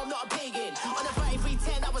Samsung, no, I'm not a pagan. On a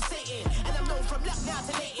 5310, I was Satan. And I'm known from luck now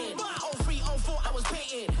to Leighton. 03, 04, I was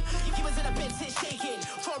baiting. You was in a bed, sit shaking.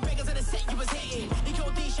 Throwing beggars in the set, you was hating. You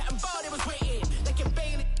killed D shot and bar, they was waiting. They can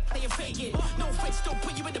bail it, they are faking. No fridge, don't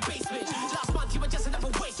put you in the basement. Last month, you were just another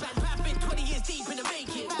waste man. I've been 20 years deep in the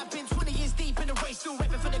making. I've been 20 years deep in the race. Still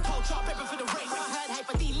repping for the culture, repping for the race. I heard hype,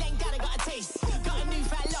 but D-Lang down and got a taste. Got a new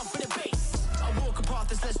fat love for the bass. I walk a path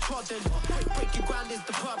that's less trodden. Breaking ground is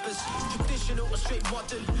the purpose. Traditional or straight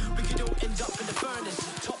modern. We could all end up in the furnace.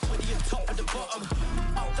 Top 20 and top of the bottom.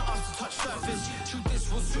 Out the arms to touch surface. Truth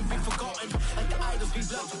this will soon be forgotten. And the idols we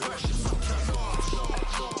learn to worship.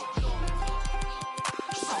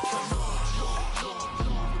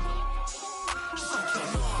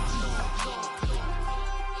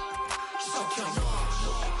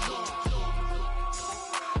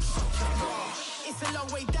 It's a long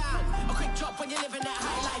way down. A quick drop when you're living that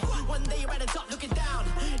high life. you at the top looking down.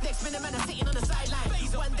 Next minute, man, I'm sitting on the sideline.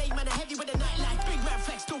 One day, man, I'm heavy with the nightlife. Big man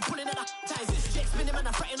flex, still pulling at the times. Next minute, man,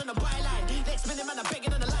 I'm fretting on the byline. Next minute, man, I'm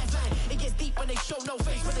begging on the lifeline. It gets deep when they show no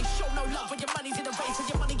face, when they show no love. When your money's in the race, when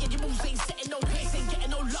your money and your moves ain't setting no pace, ain't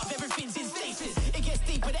getting no love. Everything's in stasis. It gets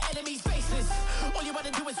deep when the enemy's faceless. All you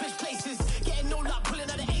wanna do is switch places. Getting no luck, pulling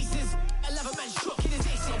out the aces. 11 man shook in his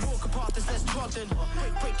aces. I walk a path that's less trodden.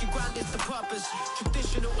 Breaking ground is the purpose.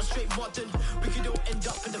 Traditional or straight modern. We could all end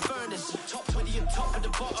up in the furnace. Top 20 and top at the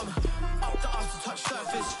bottom. Up the arse to touch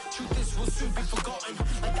surface. Truth is will soon be forgotten.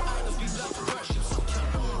 Like the idols we've learned to worship.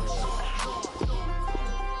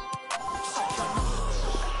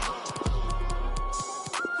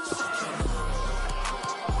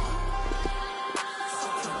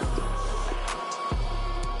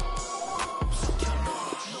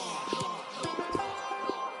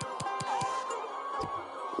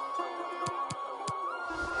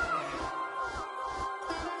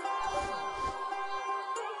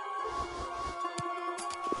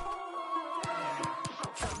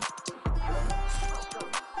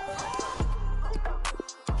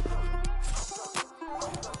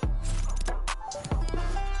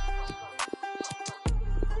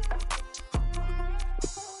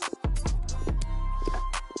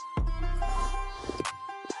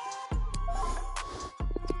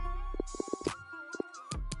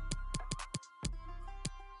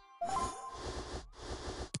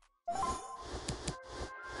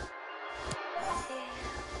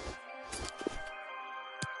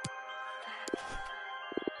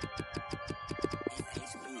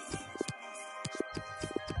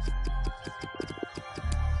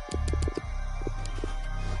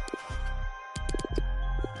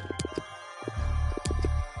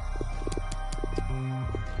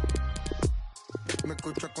 Me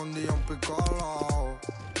escucho escondido un picolo.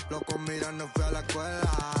 Loco, mira, no fui a la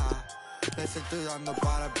escuela. Les estoy dando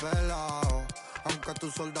para el pelo. Aunque a tu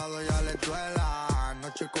soldado ya le duela.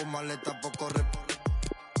 Noche con maleta, poco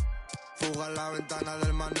fuga en la ventana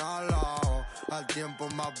del Manolo. Al tiempo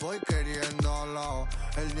más voy queriéndolo.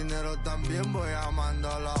 El dinero también voy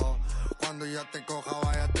amándolo. Cuando ya te coja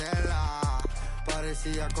vaya tela.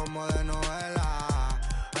 Parecía como de novela.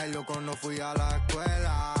 Ay, loco, no fui a la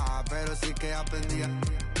escuela, pero sí que aprendí.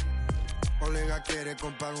 Olega quiere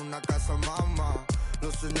comprar una casa, mamá.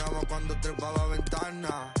 Lo soñaba cuando trepaba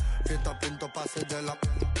ventana. Fiesta a punto pase de la...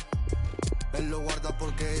 Él lo guarda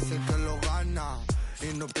porque es el que lo gana.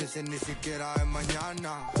 Y no pienses ni siquiera en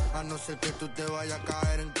mañana. A no ser que tú te vayas a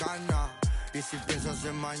caer en cana. Y si piensas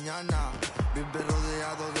en mañana, vive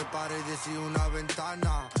rodeado de paredes y una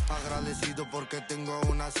ventana. Agradecido porque tengo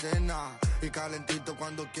una cena. Y calentito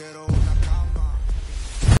cuando quiero una cama.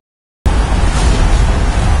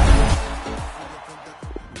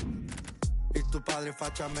 Y tu padre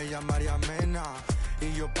facha me llamaría Mena.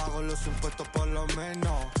 Y yo pago los impuestos por lo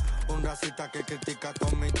menos. Un racista que critica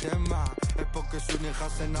con mi tema es porque su hija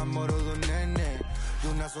se enamoró de un nene. De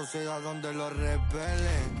una sociedad donde lo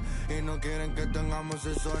repelen y no quieren que tengamos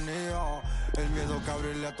ese sonido. El miedo que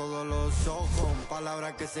abrirle a todos los ojos.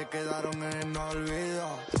 Palabras que se quedaron en el no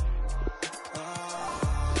olvido.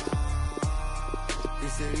 Y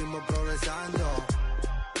seguimos progresando.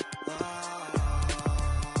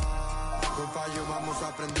 Con fallo vamos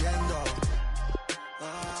aprendiendo.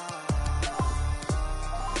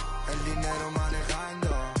 El dinero manejando.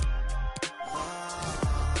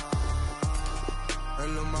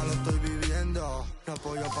 En lo malo estoy viviendo. No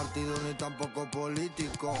apoyo a partidos ni tampoco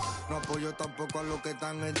políticos. No apoyo tampoco a lo que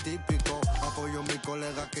tan es típico. Apoyo a mi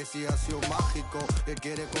colega que sí ha sido mágico. Que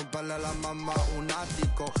quiere comprarle a la mamá un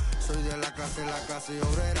ático. Soy de la clase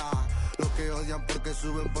obrera. Los que odian porque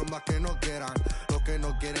suben por más que no quieran. Los que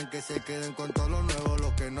no quieren que se queden con todo lo nuevo.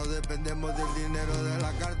 Los que no dependemos del dinero de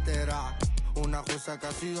la cartera. Una jueza que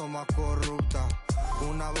ha sido más corrupta.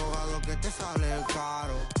 Un abogado que te sale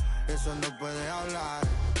caro. Eso no puede hablar.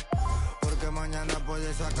 Porque mañana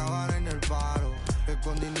puedes acabar en el paro. Que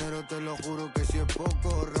con dinero te lo juro que si es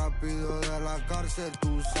poco. Rápido de la cárcel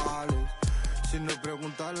tú sales. Si no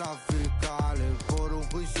preguntas a las fiscales. Por un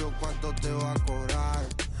juicio cuánto te va a cobrar.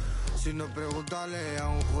 Si no pregúntale a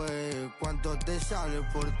un juez cuánto te sale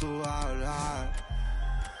por tu hablar.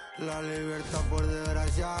 La libertad por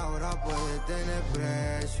desgracia ahora puede tener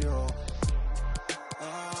precio.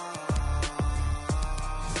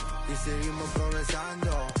 Y seguimos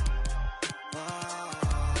progresando.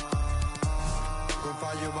 Con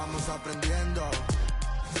fallo vamos aprendiendo.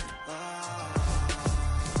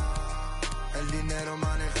 El dinero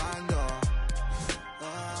manejando.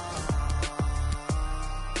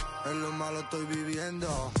 En lo malo estoy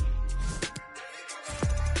viviendo.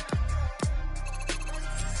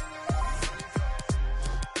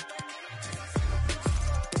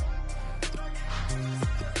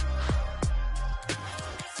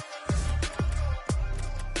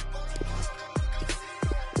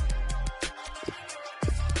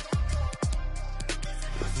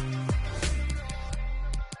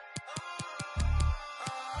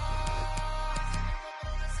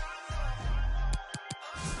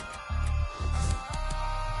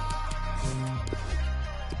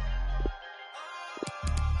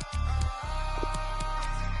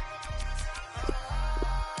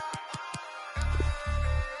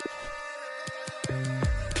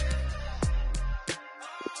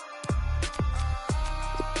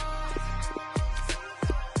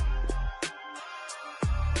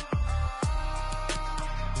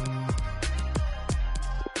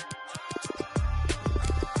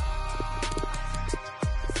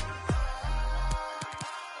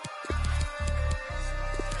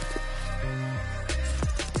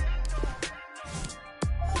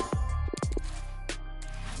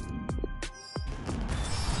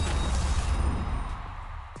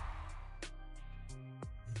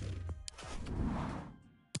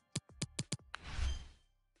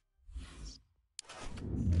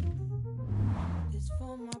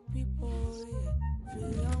 For my people, yeah.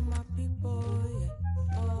 Free all my people,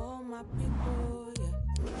 yeah. All my people,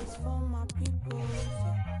 yeah. It's for my people,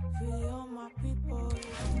 yeah. Free all my people,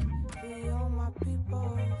 yeah. Free all my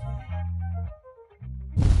people, yeah.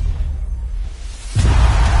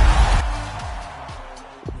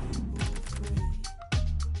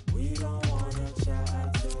 We don't wanna chat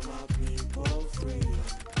until my people free.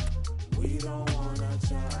 We don't wanna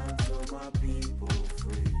chat until my people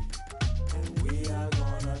free. And we are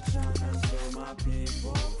gonna chant until my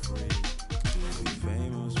people free. We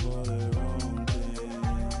famous for the wrong thing.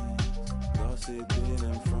 Gossiping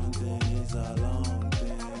and fronting is a long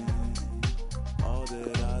thing. All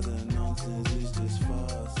that other nonsense is just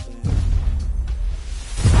fussing.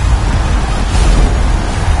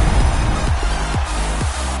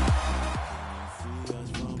 Free us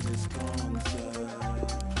from this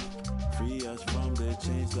concept. Free us from the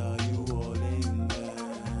chains that you all in there.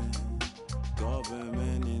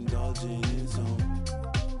 Government indulging in some,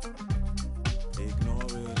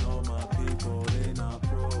 ignoring all my people, they not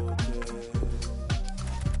protest.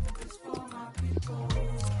 It's for my people,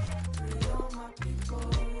 free all my people,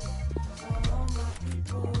 all my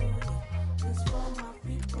people. It's for my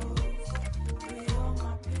people, free all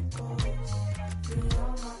my people, free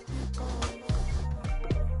all my people.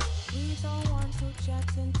 We don't want to chat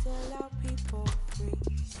until our people free.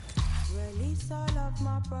 Release all of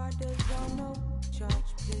my brothers on no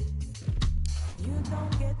charge, please. You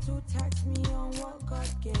don't get to tax me on what God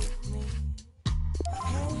gave me.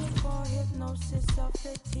 Paying for hypnosis off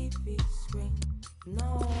the TV screen.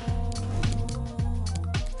 No.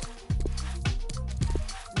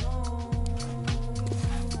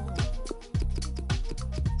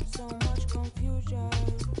 So much confusion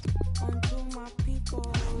onto my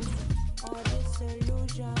people. All this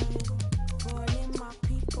illusion falling my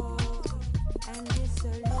people. And this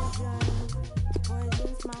illusion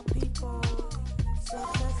poisons my people. So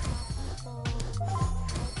that's my people.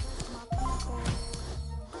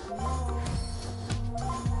 No.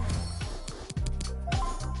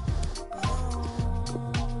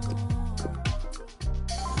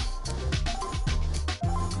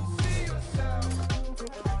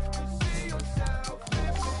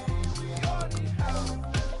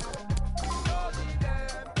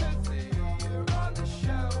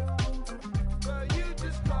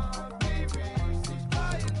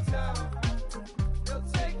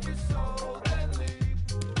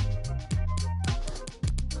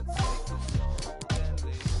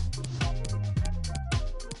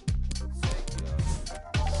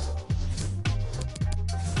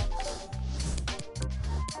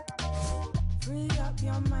 Free up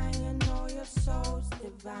your mind, you know your soul's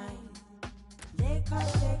divine. They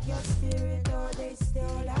can't take your spirit or they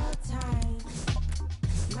steal our time.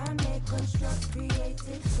 Man, they construct,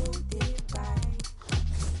 created to divide.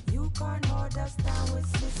 You can't hold us down with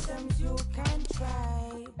systems, you can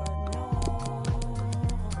try, but no.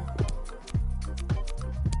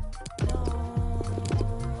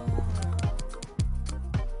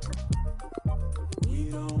 We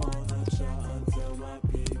don't wanna chat until my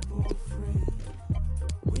people free.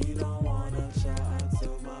 We don't wanna chat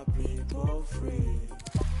until my people free.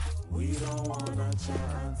 We don't wanna chat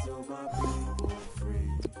until my people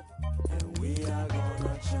free. And we are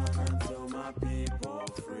gonna chant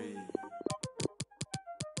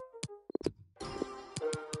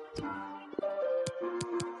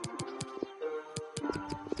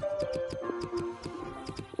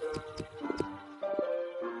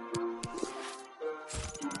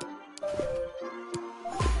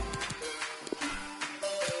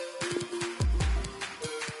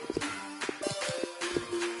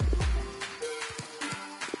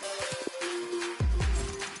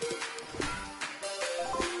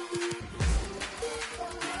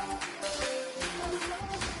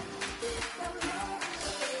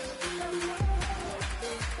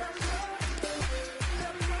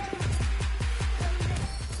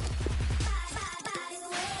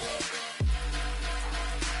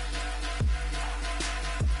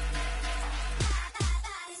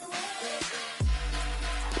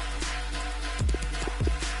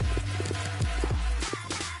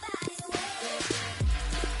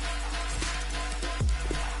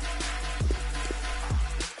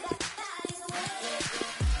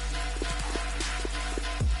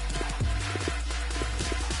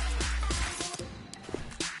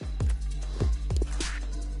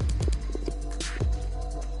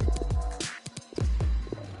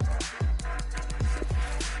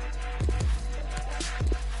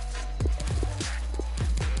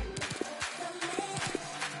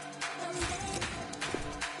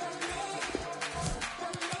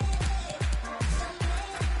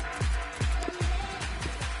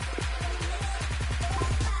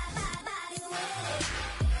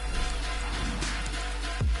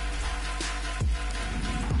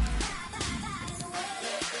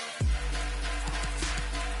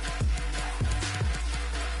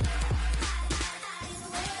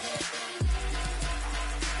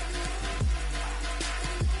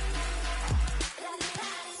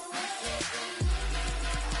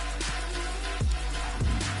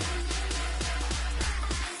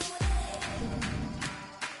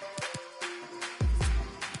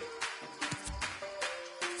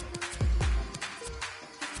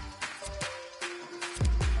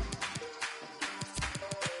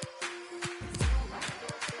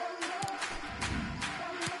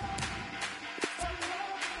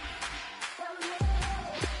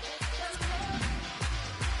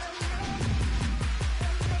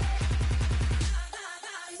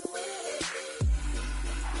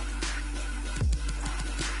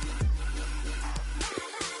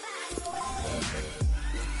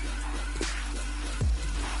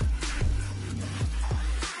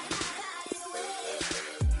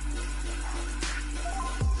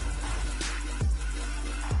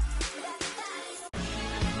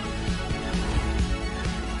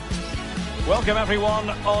Welcome everyone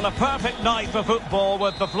on a perfect night for football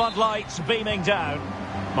with the floodlights beaming down.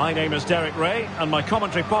 My name is Derek Ray and my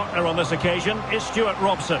commentary partner on this occasion is Stuart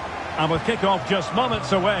Robson. And with kick-off just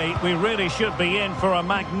moments away, we really should be in for a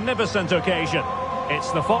magnificent occasion.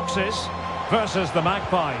 It's the Foxes versus the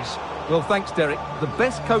Magpies. Well, thanks, Derek. The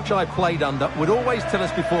best coach I played under would always tell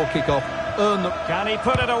us before kick-off, earn the... Can he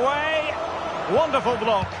put it away? Wonderful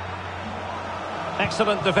block.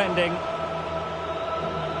 Excellent defending.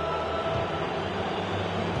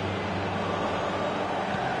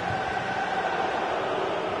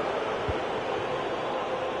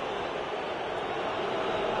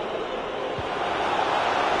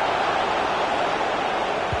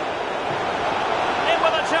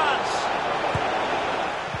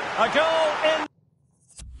 A goal in.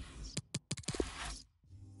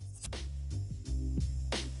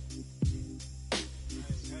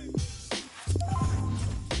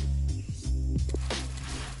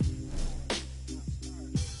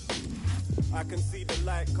 I can see the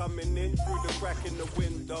light coming in through the crack in the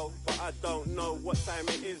window, but I don't know what time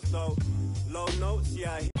it is though. Low notes,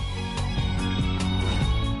 yeah.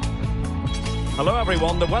 Hello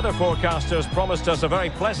everyone, the weather forecasters promised us a very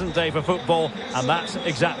pleasant day for football, and that's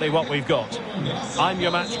exactly what we've got. I'm your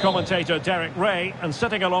match commentator Derek Ray, and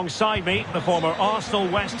sitting alongside me, the former Arsenal,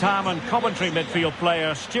 West Ham and Coventry midfield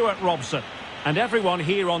player Stuart Robson. And everyone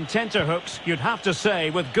here on tenterhooks, you'd have to say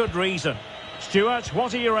with good reason. Stuart,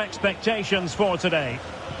 what are your expectations for today?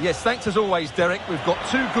 Yes, thanks as always, Derek. We've got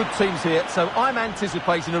two good teams here, so I'm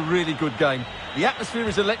anticipating a really good game. The atmosphere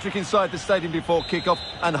is electric inside the stadium before kick-off,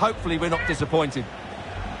 and hopefully we're not disappointed.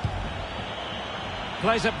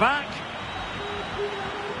 Plays it back.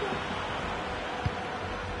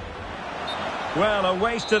 Well, a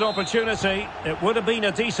wasted opportunity. It would have been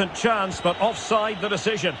a decent chance, but offside the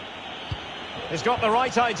decision. He's got the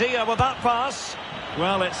right idea with that pass.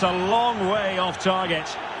 Well, it's a long way off target.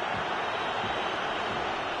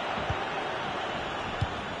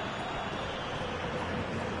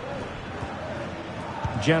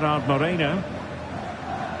 Gerard Moreno.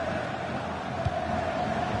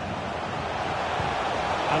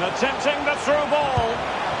 And attempting the through ball.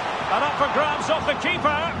 And up for grabs off the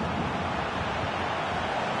keeper.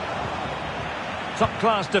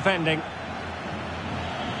 Top-class defending.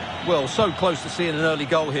 Well, so close to seeing an early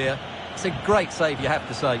goal here. It's a great save, you have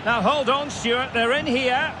to say. Now, hold on, Stuart. They're in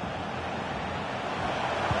here.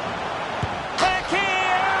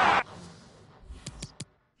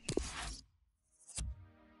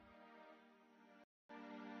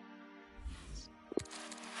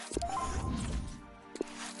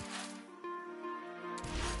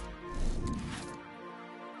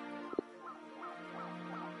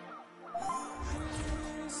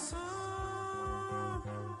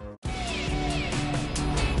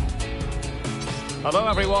 Hello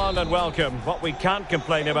everyone and welcome. What we can't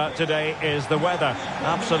complain about today is the weather.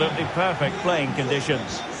 Absolutely perfect playing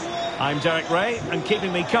conditions. I'm Derek Ray, and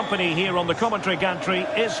keeping me company here on the commentary gantry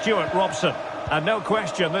is Stuart Robson. And no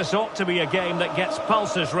question, this ought to be a game that gets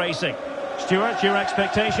pulses racing. Stuart, your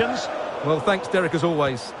expectations? Well, thanks, Derek, as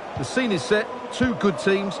always. The scene is set, two good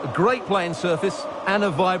teams, a great playing surface and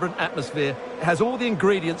a vibrant atmosphere. It has all the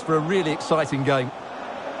ingredients for a really exciting game.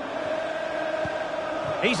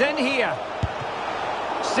 He's in here.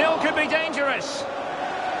 Still could be dangerous.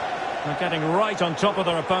 They're getting right on top of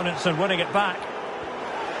their opponents and winning it back.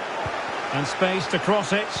 And space to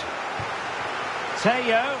cross it.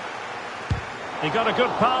 Teo. He got a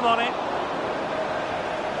good palm on it.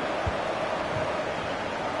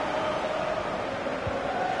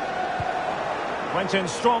 Went in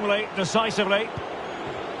strongly, decisively.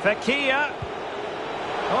 Fekir.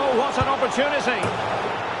 Oh, what an opportunity.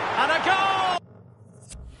 And a goal!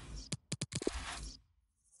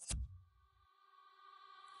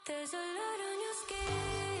 There's a lot on your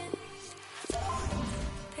skin,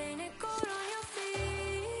 painted gold on your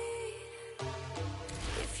feet.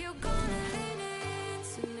 If you're gonna lean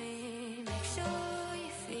into me, make sure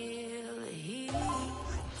you feel the heat.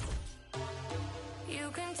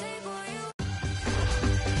 You can take what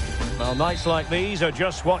you... Well, nights like these are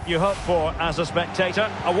just what you hope for as a spectator.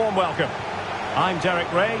 A warm welcome. I'm Derek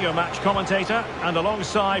Ray, your match commentator, and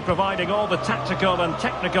alongside providing all the tactical and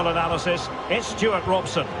technical analysis, it's Stuart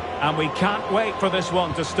Robson. And we can't wait for this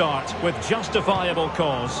one to start with justifiable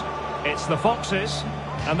cause. It's the Foxes,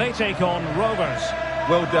 and they take on Rovers.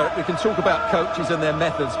 Well, Derek, we can talk about coaches and their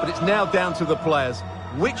methods, but it's now down to the players.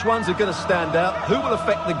 Which ones are going to stand out, who will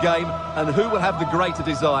affect the game, and who will have the greater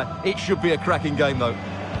desire? It should be a cracking game, though.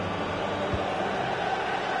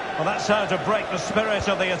 Well, that's how to break the spirit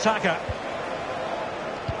of the attacker.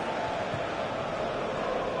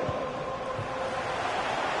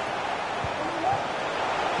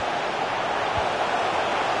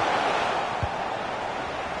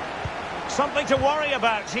 something to worry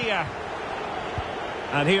about here.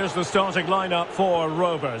 And here's the starting lineup for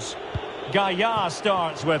Rovers. Gaia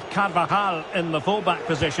starts with Carvajal in the fullback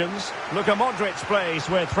positions. Luka Modric plays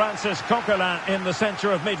with Francis Coquelin in the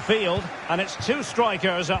centre of midfield. And it's two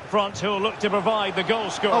strikers up front who'll look to provide the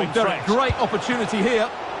goal-scoring threat. Great opportunity here.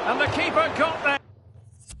 And the keeper got there.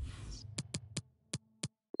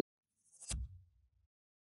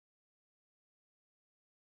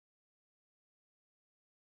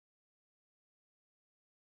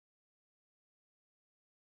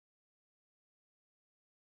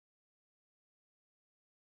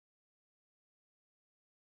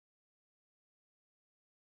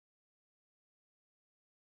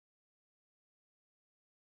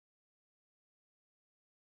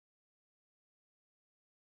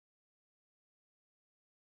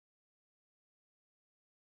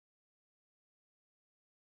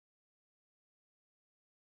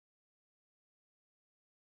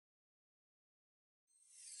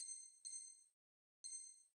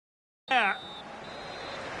 Yeah.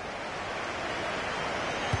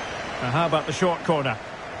 Now how about the short corner?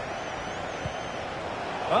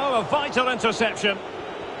 Oh, a vital interception.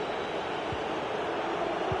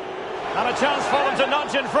 And a chance for him to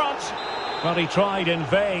nudge in front. Well, he tried in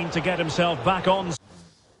vain to get himself back on.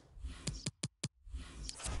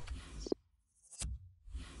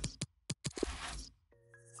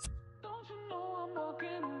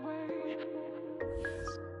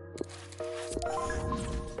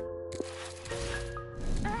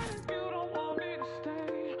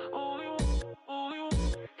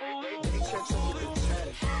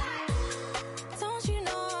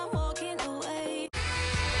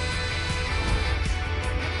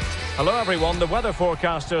 Hello everyone, the weather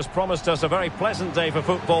forecasters promised us a very pleasant day for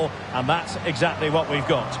football, and that's exactly what we've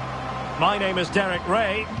got. My name is Derek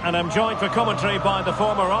Ray, and I'm joined for commentary by the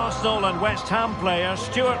former Arsenal and West Ham player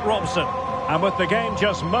Stuart Robson. And with the game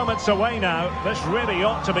just moments away now, this really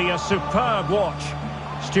ought to be a superb watch.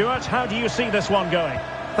 Stuart, how do you see this one going?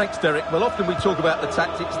 Thanks, Derek. Well, often we talk about the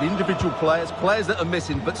tactics, the individual players that are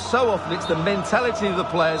missing, but so often it's the mentality of the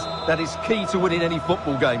players that is key to winning any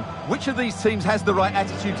football game. Which of these teams has the right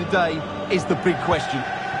attitude today is the big question.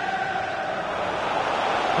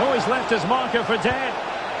 Oh, he's left his marker for dead.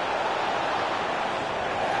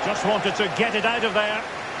 Just wanted to get it out of there.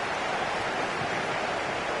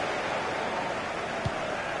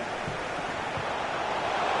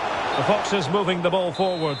 The Foxes moving the ball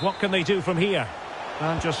forward. What can they do from here?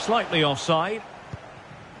 And just slightly offside.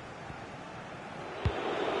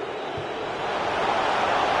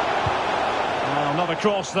 Well, not a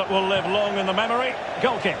cross that will live long in the memory.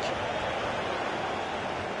 Goal kick.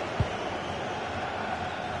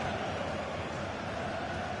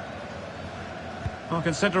 Well,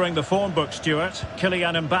 considering the form book, Stuart,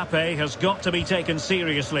 Kylian Mbappe has got to be taken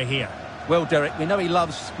seriously here. Well, Derek, we know he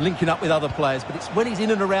loves linking up with other players, but it's when he's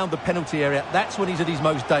in and around the penalty area, that's when he's at his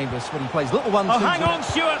most dangerous, when he plays little one-twos. Oh, hang on,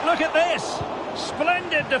 Stuart, look at this!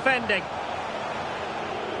 Splendid defending.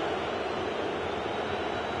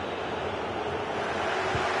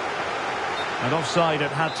 And offside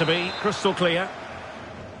it had to be, crystal clear.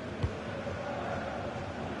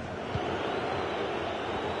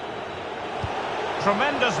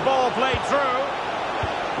 Tremendous ball played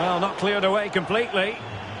through. Well, not cleared away completely.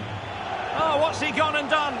 Oh, what's he gone and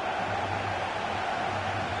done?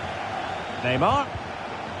 Neymar.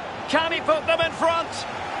 Can he put them in front?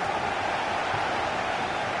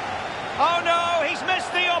 Oh no, he's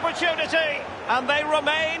missed the opportunity. And they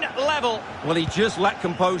remain level. Well, he just lacked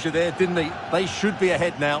composure there, didn't he? They should be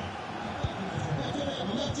ahead now.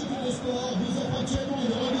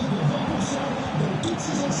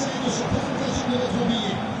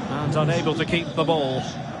 And unable to keep the ball.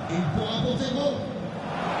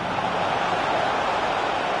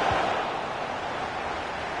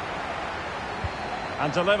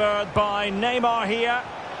 And delivered by Neymar here.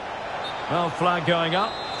 Well, flag going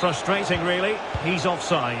up. Frustrating, really. He's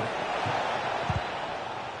offside.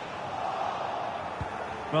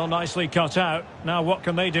 Well, nicely cut out. Now what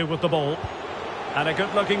can they do with the ball? And a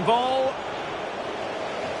good-looking ball.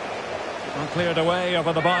 Well, cleared away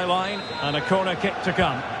over the byline. And a corner kick to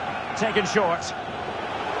come. Taken short.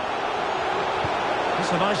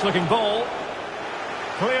 It's a nice-looking ball.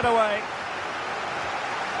 Cleared away.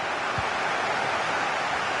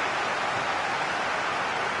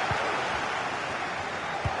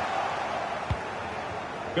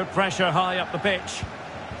 Good pressure high up the pitch.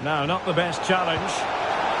 No, not the best challenge.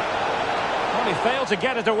 Well, he failed to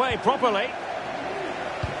get it away properly.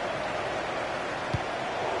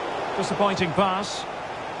 Disappointing pass.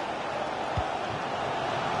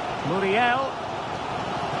 Muriel.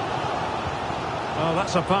 Oh,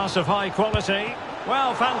 that's a pass of high quality.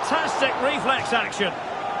 Well, fantastic reflex action.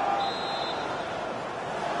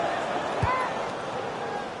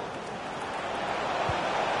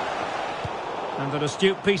 And an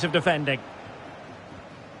astute piece of defending.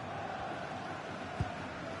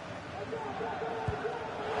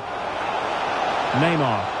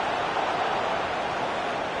 Neymar.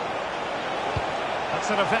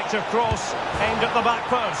 That's an effective cross aimed at the back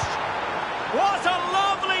post. What a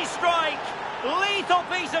lovely strike! Lethal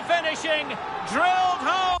piece of finishing, drilled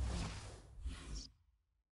home.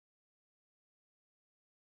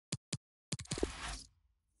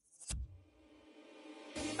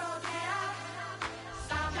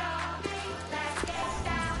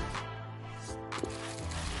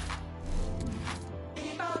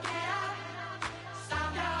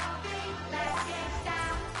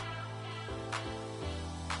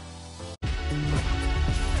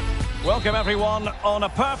 Welcome everyone on a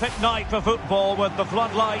perfect night for football with the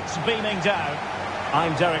floodlights beaming down.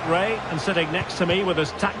 I'm Derek Ray, and sitting next to me with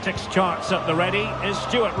his tactics charts at the ready is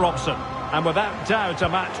Stuart Robson. And without doubt a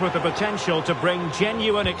match with the potential to bring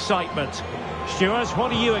genuine excitement. Stuart,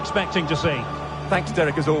 what are you expecting to see? Thanks,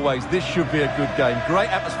 Derek, as always. This should be a good game. Great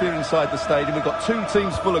atmosphere inside the stadium. We've got two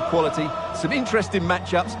teams full of quality, some interesting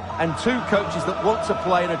matchups, and two coaches that want to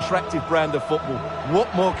play an attractive brand of football.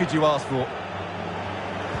 What more could you ask for?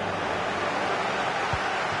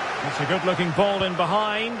 It's a good-looking ball in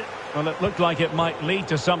behind. Well, it looked like it might lead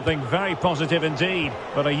to something very positive indeed,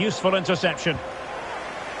 but a useful interception.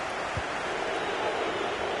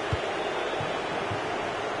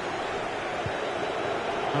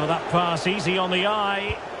 Oh, that pass easy on the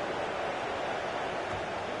eye.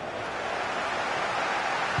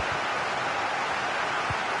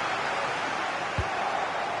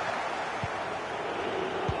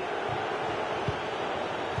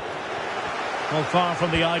 Well, far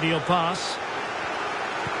from the ideal pass.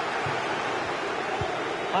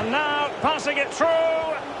 And now, passing it through.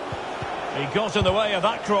 He got in the way of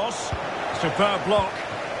that cross. Superb block.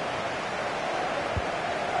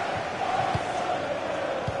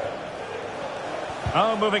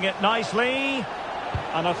 Oh, moving it nicely.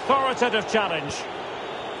 An authoritative challenge.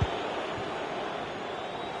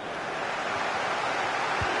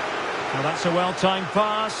 Now that's a well-timed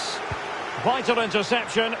pass. Vital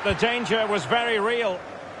interception. The danger was very real.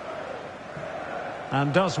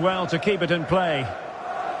 And does well to keep it in play.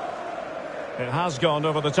 It has gone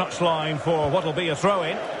over the touchline for what will be a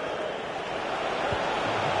throw-in.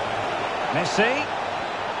 Messi.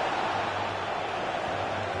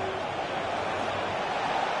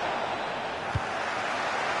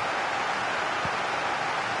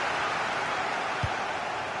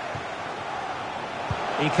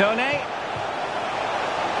 Ikone.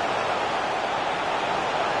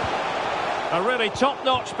 A really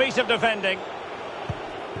top-notch piece of defending.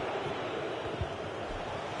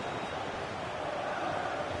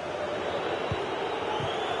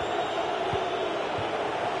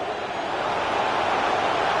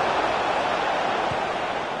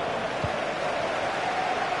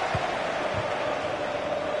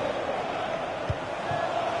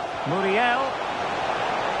 Muriel.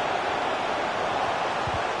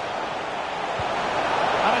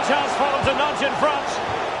 And a chance for them to nudge in front.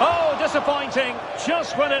 Oh, disappointing.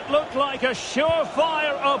 Just when it looked like a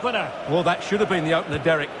surefire opener. Well, that should have been the opener,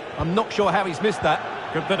 Derek. I'm not sure how he's missed that.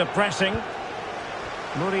 Good bit of pressing.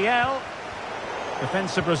 Muriel.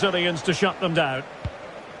 Defensive Brazilians to shut them down.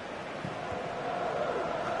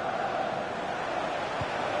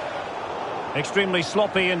 Extremely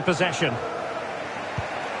sloppy in possession.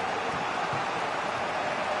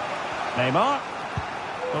 Neymar.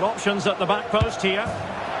 Well, options at the back post here.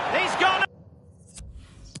 He's gone!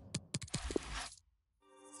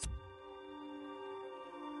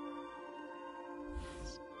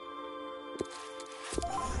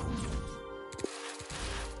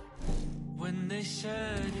 When they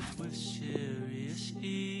said it with serious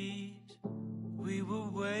ease, we were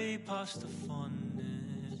way past the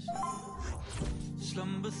funness.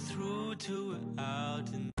 Slumber through to it out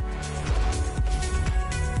in.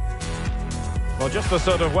 Well, just the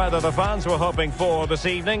sort of weather the fans were hoping for this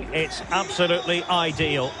evening. It's absolutely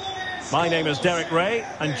ideal. My name is Derek Ray,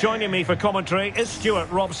 and joining me for commentary is Stuart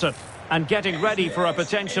Robson. And getting ready for a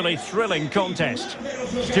potentially thrilling contest.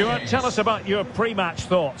 Stuart, tell us about your pre-match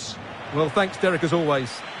thoughts. Well, thanks, Derek, as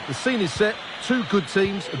always. The scene is set, two good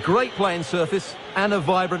teams, a great playing surface, and a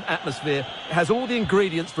vibrant atmosphere. It has all the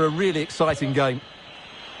ingredients for a really exciting game.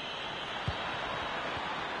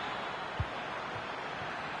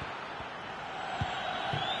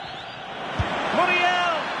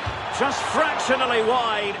 Muriel! Just fractionally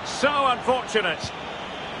wide, so unfortunate.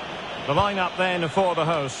 The lineup then for the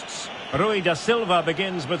hosts. Rui da Silva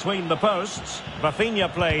begins between the posts.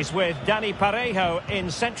 Rafinha plays with Dani Parejo in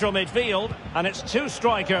central midfield. And it's two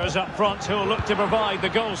strikers up front who will look to provide the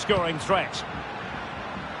goal-scoring threat.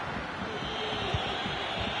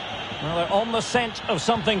 Well, they're on the scent of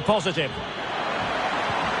something positive.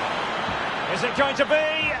 Is it going to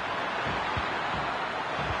be?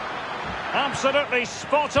 Absolutely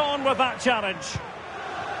spot on with that challenge.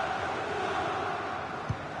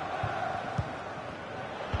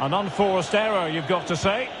 An unforced error, you've got to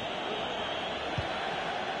say.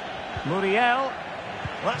 Muriel.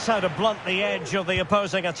 That's how to blunt the edge of the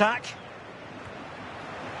opposing attack.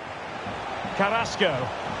 Carrasco.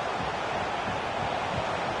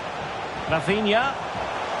 Rafinha.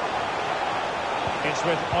 It's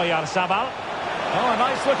with Oyarzabal. Oh, a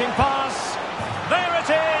nice looking pass. There it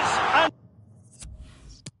is. And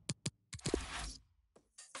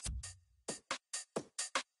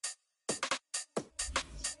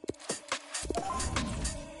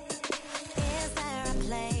Is there a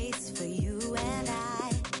place for you and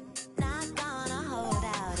I? Not gonna hold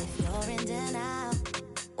out if you're in denial.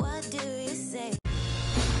 What do you say?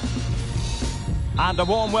 And a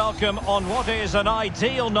warm welcome on what is an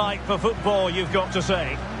ideal night for football, you've got to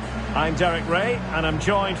say. I'm Derek Ray, and I'm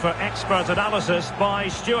joined for expert analysis by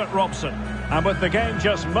Stuart Robson. And with the game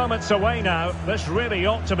just moments away now, this really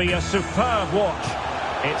ought to be a superb watch.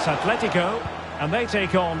 It's Atletico, and they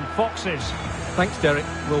take on Foxes. Thanks, Derek.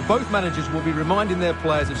 Well, both managers will be reminding their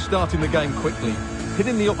players of starting the game quickly,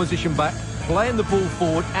 hitting the opposition back, playing the ball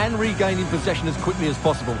forward and regaining possession as quickly as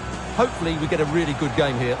possible. Hopefully we get a really good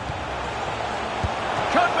game here.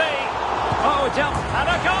 Could be! Oh, jump and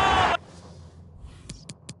a goal!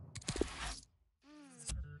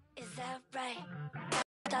 Is that right?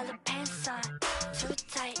 Dollar pants on, too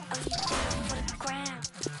tight. Oh, you do it for the gram.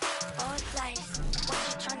 All lights, what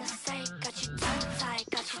you tryna say? Got you tongue-tied,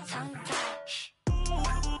 got you tongue-tied.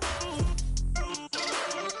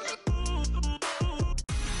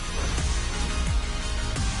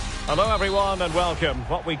 Hello everyone and welcome.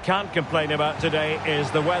 What we can't complain about today is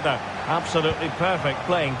the weather. Absolutely perfect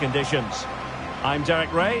playing conditions. I'm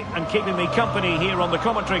Derek Ray, and keeping me company here on the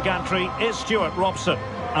commentary gantry is Stuart Robson.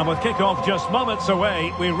 And with kick-off just moments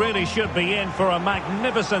away, we really should be in for a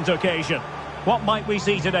magnificent occasion. What might we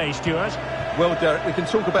see today, Stuart? Well, Derek, we can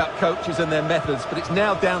talk about coaches and their methods, but it's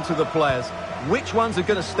now down to the players. Which ones are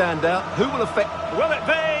going to stand out? Who will affect... Will it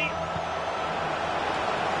be?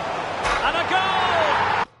 And a goal!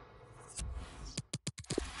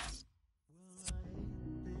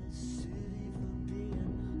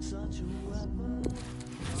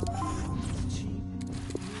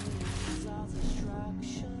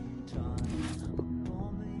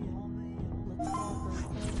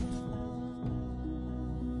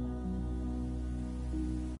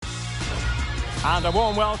 And a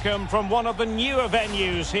warm welcome from one of the newer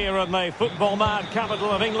venues here in the football-mad capital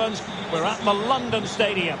of England. We're at the London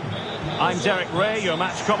Stadium. I'm Derek Ray, your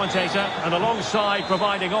match commentator, and alongside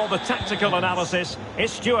providing all the tactical analysis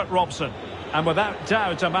is Stuart Robson. And without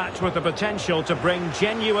doubt, a match with the potential to bring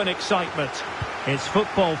genuine excitement. It's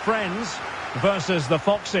football friends versus the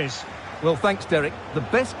Foxes. Well, thanks, Derek. The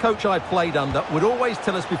best coach I played under would always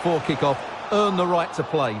tell us before kick-off, earn the right to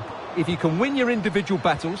play. If you can win your individual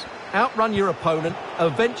battles, outrun your opponent,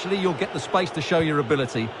 eventually you'll get the space to show your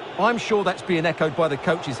ability. I'm sure that's being echoed by the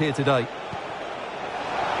coaches here today.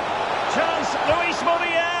 Chance, Luis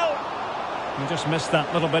Muriel! You just missed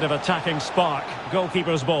that little bit of attacking spark.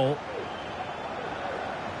 Goalkeeper's ball.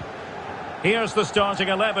 Here's the starting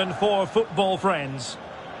 11 for football friends.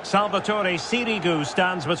 Salvatore Sirigu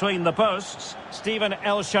stands between the posts. Stephen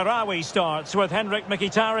El Shaarawy starts with Henrik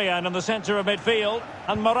Mkhitaryan in the centre of midfield.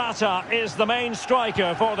 And Morata is the main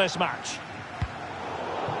striker for this match.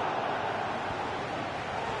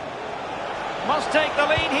 Must take the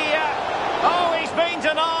lead here. Oh, he's been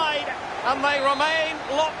denied. And they remain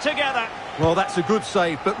locked together. Well, that's a good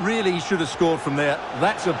save, but really he should have scored from there.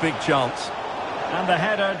 That's a big chance. And the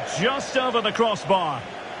header just over the crossbar.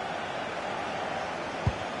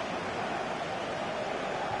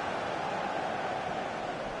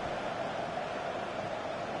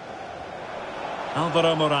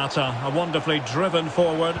 Alvaro Morata, a wonderfully driven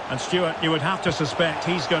forward. And Stuart, you would have to suspect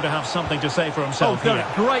he's going to have something to say for himself here.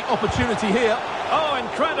 Great opportunity here. Oh,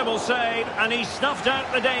 incredible save, and he snuffed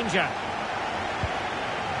out the danger.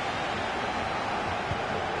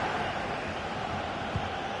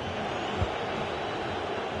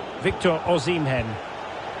 Victor Osimhen.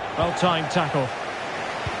 Well-timed tackle.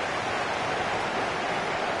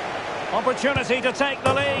 Opportunity to take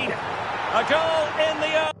the lead. A goal in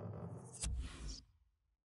the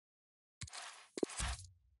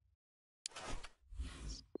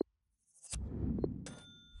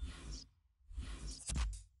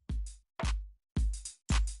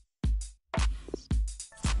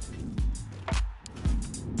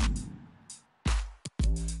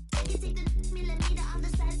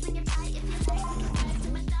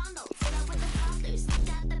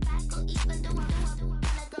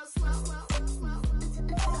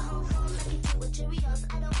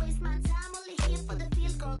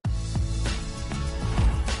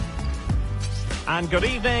And good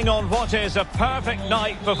evening on what is a perfect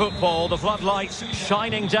night for football. The floodlights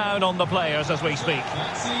shining down on the players as we speak.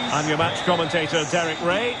 I'm your match commentator, Derek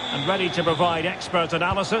Ray, and ready to provide expert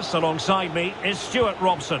analysis alongside me is Stuart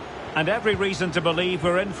Robson. And every reason to believe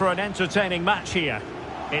we're in for an entertaining match here.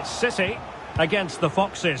 It's City against the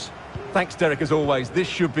Foxes. Thanks, Derek, as always. This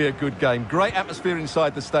should be a good game. Great atmosphere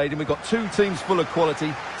inside the stadium. We've got two teams full of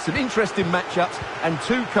quality, some interesting matchups, and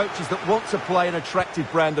two coaches that want to play an attractive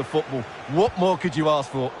brand of football. What more could you ask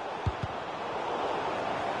for?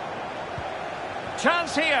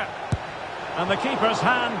 Chance here. And the keeper's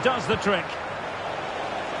hand does the trick.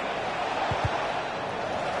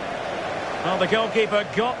 Well, the goalkeeper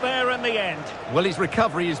got there in the end. Well, his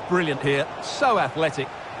recovery is brilliant here. So athletic.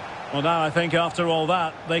 Well, now I think after all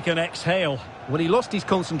that, they can exhale. Well, he lost his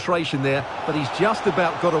concentration there, but he's just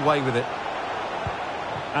about got away with it.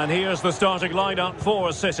 And here's the starting lineup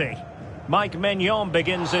for City. Mike Maignan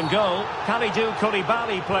begins in goal. Kalidou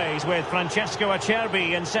Koulibaly plays with Francesco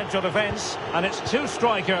Acerbi in central defence. And it's two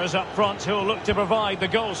strikers up front who'll look to provide the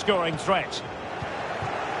goal-scoring threat.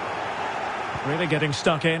 Really getting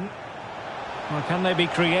stuck in. Or can they be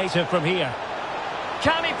creative from here?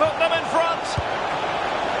 Can he put them in front?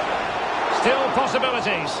 Still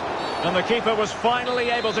possibilities. And the keeper was finally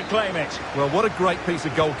able to claim it. Well, what a great piece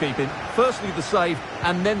of goalkeeping. Firstly the save,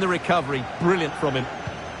 and then the recovery. Brilliant from him.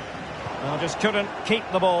 Well, just couldn't keep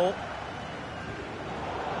the ball.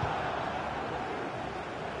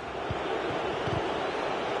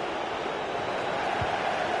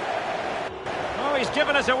 Oh, he's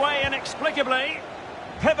given us away inexplicably.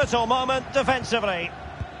 Pivotal moment defensively.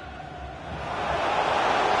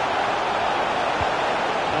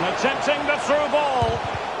 And attempting the through ball.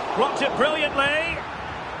 Blocked it brilliantly.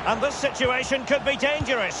 And this situation could be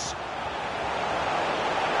dangerous.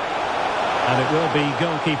 And it will be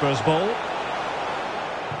goalkeeper's ball.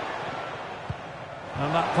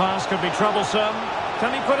 And that pass could be troublesome.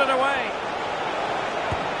 Can he put it away?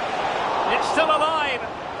 It's still alive.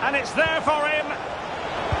 And it's there for him.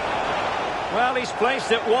 Well, he's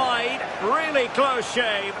placed it wide. Really close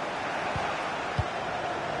shave.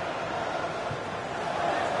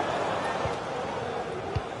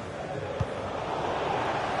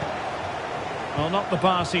 Well, not the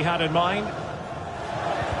pass he had in mind.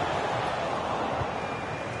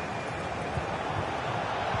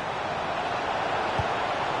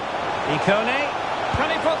 Ikone, can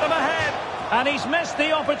he put them ahead? And he's missed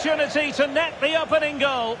the opportunity to net the opening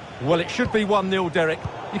goal. Well, it should be 1-0, Derek.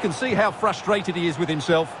 You can see how frustrated he is with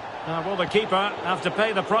himself. Will the keeper have to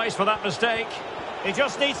pay the price for that mistake? He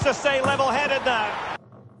just needs to stay level-headed now.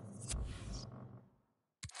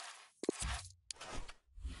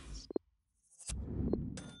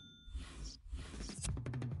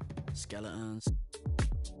 Skeletons.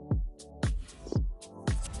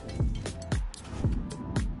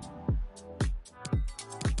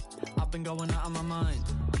 I've been going out of my mind.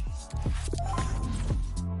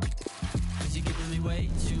 Cause you're giving me way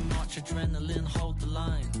too much adrenaline, hold the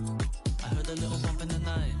line. I heard a little bump in the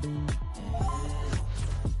night.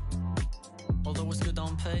 Although it's good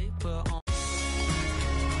on paper.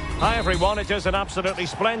 Hi everyone, it is an absolutely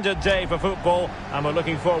splendid day for football and we're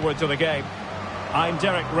looking forward to the game. I'm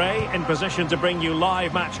Derek Ray, in position to bring you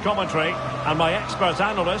live match commentary, and my expert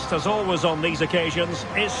analyst, as always on these occasions,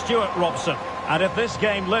 is Stuart Robson. And if this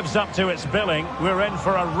game lives up to its billing, we're in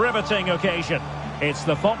for a riveting occasion. It's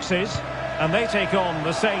the Foxes, and they take on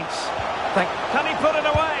the Saints. Can he put it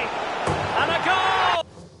away? And a goal!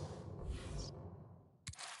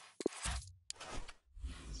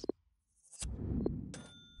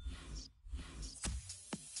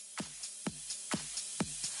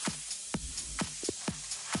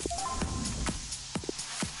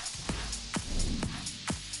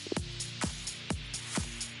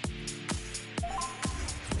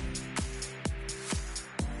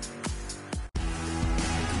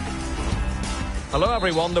 Hello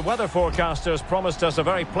everyone, the weather forecasters promised us a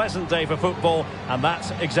very pleasant day for football, and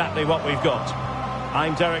that's exactly what we've got.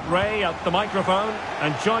 I'm Derek Ray at the microphone,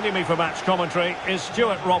 and joining me for match commentary is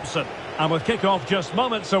Stuart Robson. And with kick-off just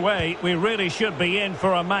moments away, we really should be in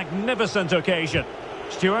for a magnificent occasion.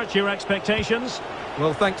 Stuart, your expectations?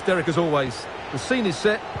 Well, thanks, Derek, as always. The scene is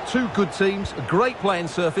set, two good teams, a great playing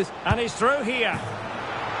surface. And he's through here.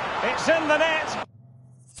 It's in the net.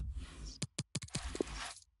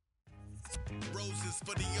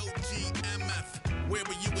 For the OG MF, where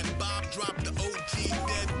were you when Bob dropped the OG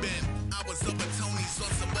dead Ben? I was over Tony's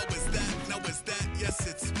on some, what was that? No, is that? Yes,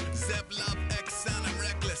 it's Zeb Love X sound, I'm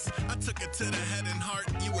reckless. I took it to the head and heart.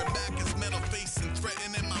 You were back as metal face and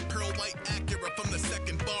threatening my pearl white Acura from the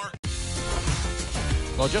second bar.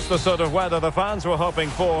 Well, just the sort of weather the fans were hoping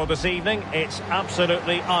for this evening. It's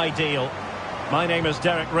absolutely ideal. My name is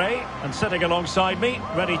Derek Ray, and sitting alongside me,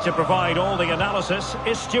 ready to provide all the analysis,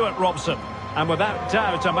 is Stuart Robson. And without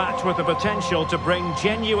doubt, a match with the potential to bring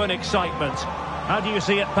genuine excitement. How do you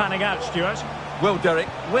see it panning out, Stuart? Well, Derek,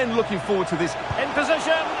 when looking forward to this... In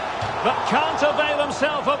position, but can't avail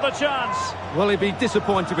himself of the chance. Well, he'd be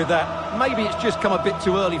disappointed with that. Maybe it's just come a bit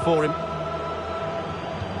too early for him.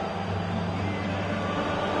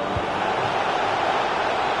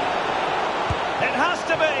 It has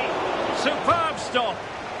to be. Superb stop.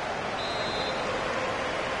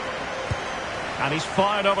 And he's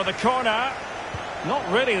fired over the corner.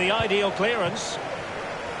 Not really the ideal clearance.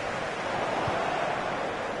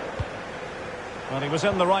 Well, he was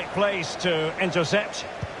in the right place to intercept.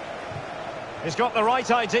 He's got the right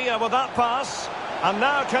idea with that pass. And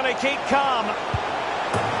now can he keep calm?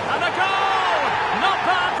 And a goal! Not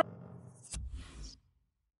bad!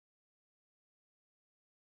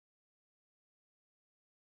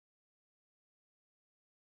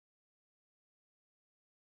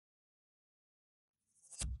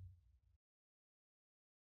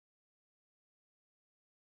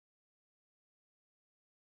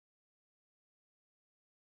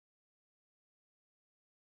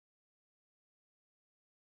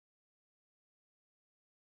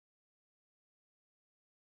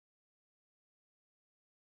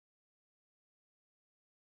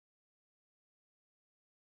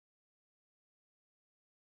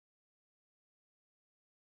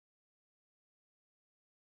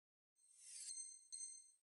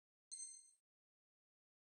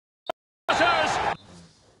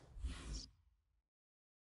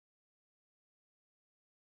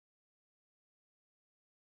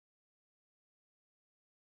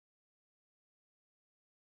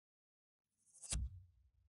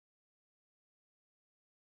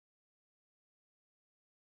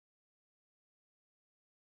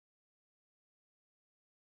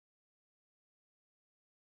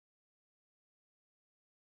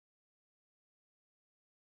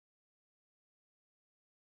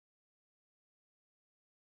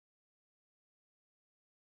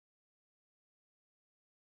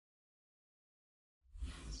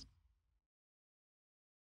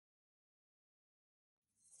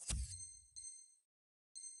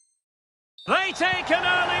 They take an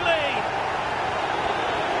early lead.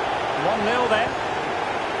 1-0 then.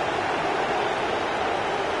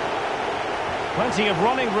 Plenty of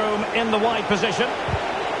running room in the wide position.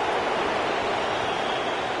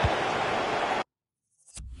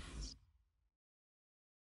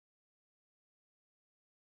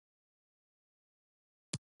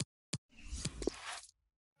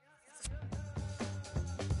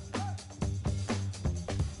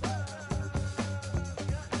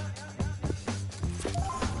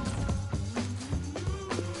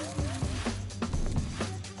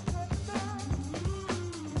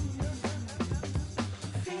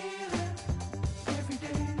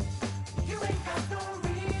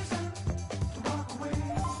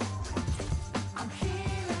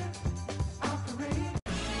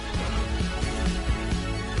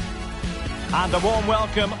 And a warm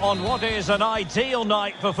welcome on what is an ideal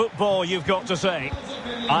night for football, you've got to say.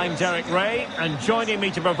 I'm Derek Ray, and joining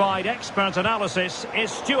me to provide expert analysis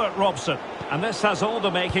is Stuart Robson. And this has all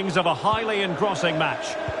the makings of a highly engrossing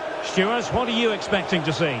match. Stuart, what are you expecting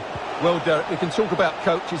to see? Well, Derek, we can talk about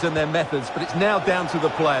coaches and their methods, but it's now down to the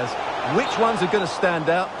players. Which ones are going to stand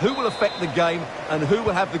out, who will affect the game, and who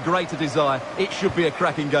will have the greater desire? It should be a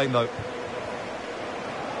cracking game, though.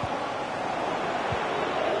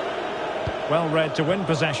 Well read to win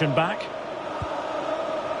possession back.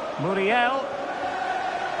 Muriel.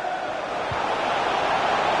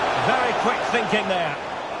 Very quick thinking there.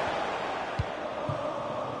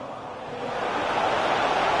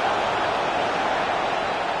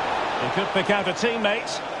 He could pick out a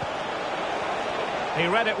teammate. He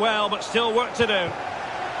read it well, but still work to do.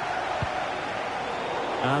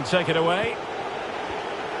 And take it away.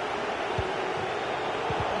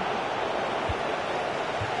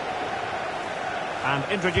 And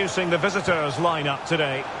introducing the visitors lineup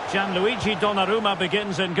today. Gianluigi Donnarumma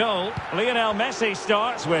begins in goal. Lionel Messi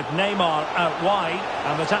starts with Neymar out wide.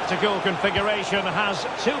 And the tactical configuration has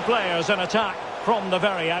two players in attack from the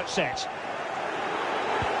very outset.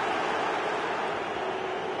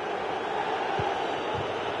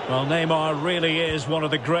 Well, Neymar really is one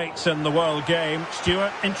of the greats in the world game.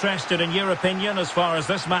 Stuart, interested in your opinion as far as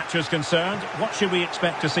this match is concerned. What should we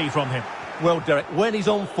expect to see from him? Well, Derek, when he's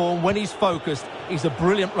on form, when he's focused, he's a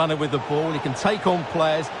brilliant runner with the ball. He can take on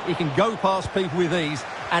players, he can go past people with ease,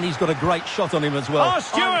 and he's got a great shot on him as well. Oh,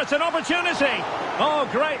 Stewart, an opportunity. Oh,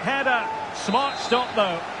 great header. Smart stop,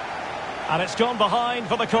 though. And it's gone behind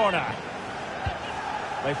for the corner.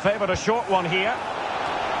 They favoured a short one here.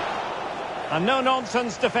 And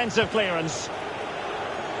no-nonsense defensive clearance.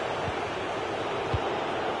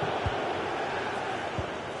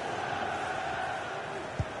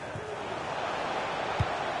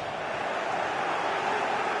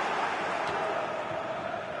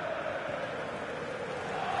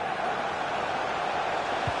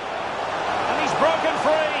 Broken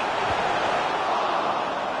free.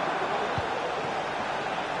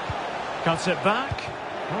 Cuts it back.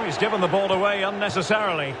 Oh, he's given the ball away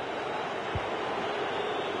unnecessarily.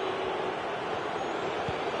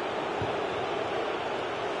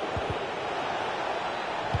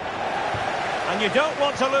 And you don't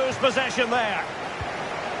want to lose possession there.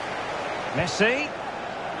 Messi.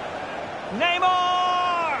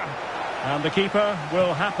 Neymar! And the keeper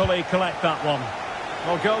will happily collect that one.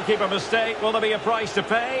 Well, goalkeeper mistake. Will there be a price to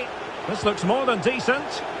pay? This looks more than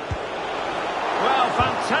decent. Well,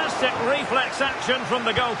 fantastic reflex action from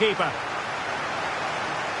the goalkeeper.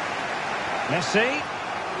 Messi.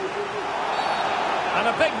 And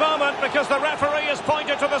a big moment because the referee has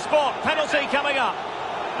pointed to the spot. Penalty coming up.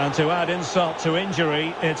 And to add insult to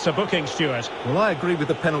injury, it's a booking, Stuart. Well, I agree with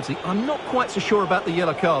the penalty. I'm not quite so sure about the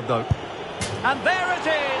yellow card, though. And there it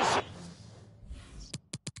is.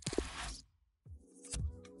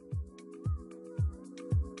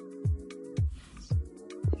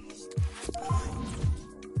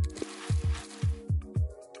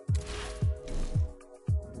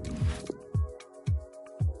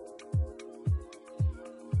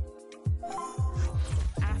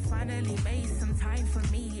 Made some time for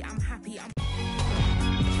me. I'm happy.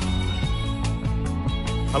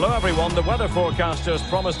 Hello everyone, the weather forecasters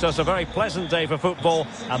promised us a very pleasant day for football,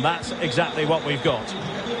 and that's exactly what we've got.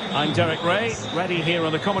 I'm Derek Ray, ready here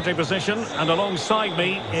in the commentary position, and alongside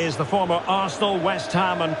me is the former Arsenal, West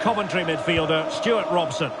Ham and Coventry midfielder Stuart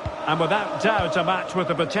Robson. And without doubt a match with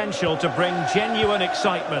the potential to bring genuine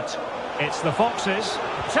excitement. It's the Foxes,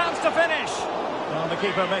 chance to finish! Well, the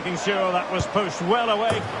keeper making sure that was pushed well away.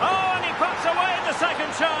 Oh, and he puts away the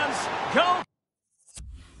second chance. Goal.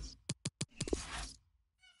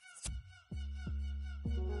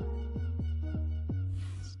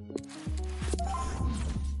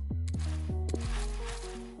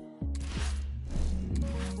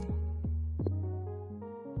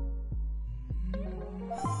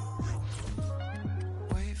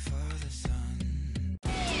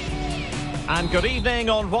 And good evening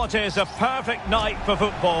on what is a perfect night for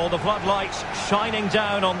football. The floodlights shining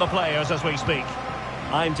down on the players as we speak.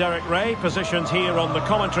 I'm Derek Ray, positioned here on the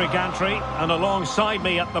commentary gantry, and alongside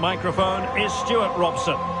me at the microphone is Stuart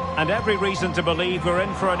Robson. And every reason to believe we're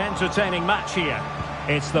in for an entertaining match here.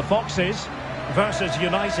 It's the Foxes versus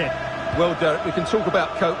United. Well, Derek, we can talk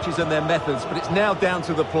about coaches and their methods, but it's now down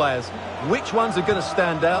to the players. Which ones are going to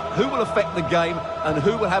stand out, who will affect the game, and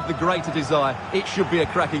who will have the greater desire? It should be a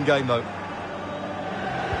cracking game, though.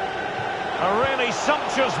 A really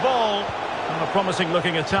sumptuous ball. And a promising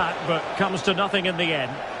looking attack, but comes to nothing in the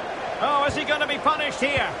end. Oh, is he going to be punished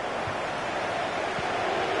here?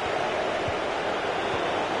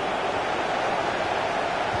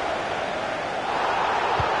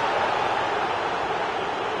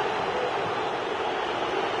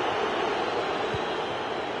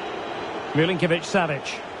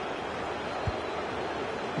 Milinkovic-Savic.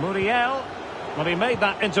 Muriel. Well, he made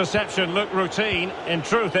that interception look routine. In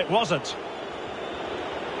truth, it wasn't.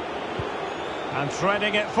 And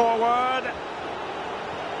threading it forward.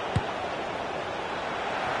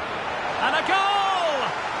 And a goal!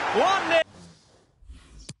 1-0.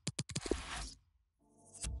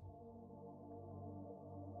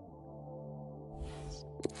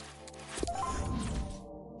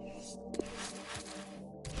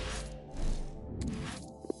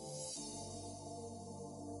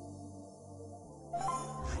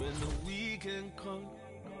 When the weekend comes.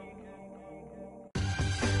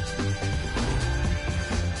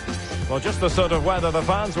 Well, just the sort of weather the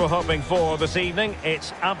fans were hoping for this evening.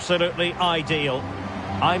 It's absolutely ideal.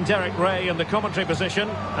 I'm Derek Ray in the commentary position,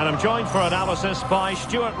 and I'm joined for analysis by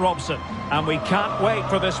Stuart Robson. And we can't wait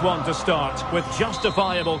for this one to start with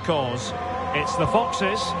justifiable cause. It's the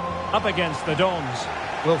Foxes up against the Dons.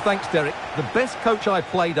 Well, thanks, Derek. The best coach I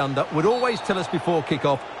played under would always tell us before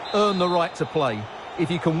kick-off, earn the right to play.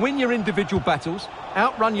 If you can win your individual battles,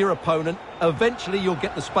 outrun your opponent, eventually you'll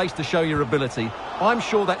get the space to show your ability. I'm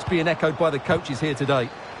sure that's being echoed by the coaches here today.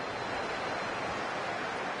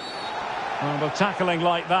 Well, with tackling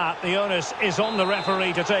like that, the onus is on the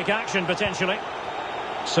referee to take action, potentially.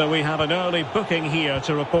 So we have an early booking here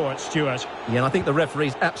to report, Stuart. Yeah, and I think the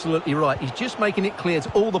referee's absolutely right. He's just making it clear to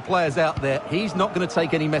all the players out there, he's not going to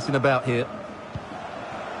take any messing about here.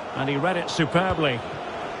 And he read it superbly.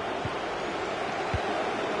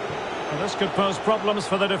 Well, this could pose problems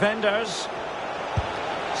for the defenders.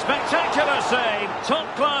 Spectacular save.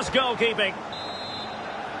 Top-class goalkeeping.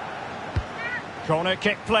 Corner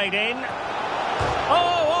kick played in.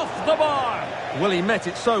 Oh, off the bar. Well, he met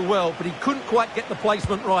it so well, but he couldn't quite get the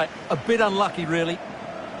placement right. A bit unlucky, really.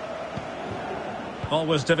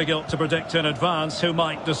 Always difficult to predict in advance who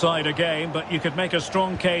might decide a game, but you could make a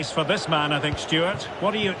strong case for this man, I think, Stuart.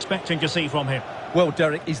 What are you expecting to see from him? Well,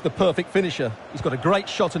 Derek, he's the perfect finisher. He's got a great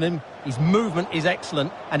shot on him, his movement is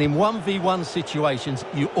excellent, and in 1v1 situations,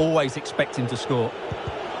 you always expect him to score.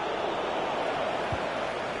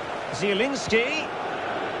 Zielinski.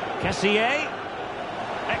 Cassier.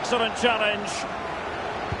 Excellent challenge.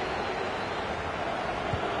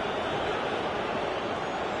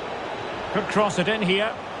 Could cross it in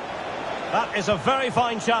here. That is a very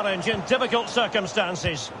fine challenge in difficult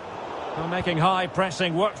circumstances. They're making high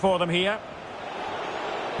pressing work for them here.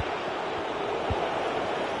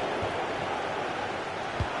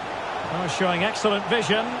 Oh, showing excellent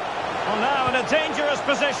vision. Oh, now in a dangerous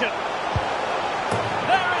position.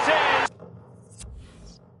 There it is!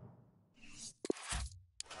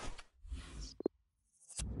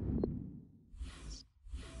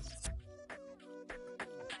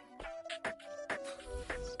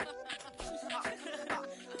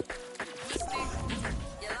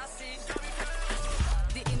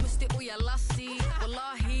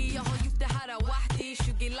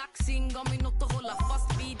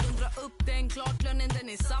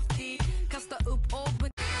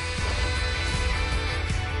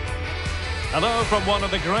 Hello from one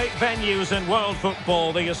of the great venues in world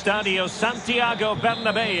football, the Estadio Santiago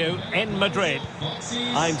Bernabeu in Madrid.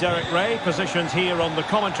 I'm Derek Ray, positioned here on the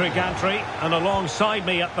commentary gantry, and alongside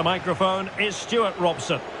me at the microphone is Stuart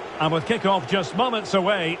Robson. And with kick-off just moments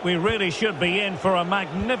away, we really should be in for a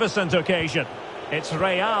magnificent occasion. It's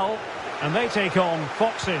Real, and they take on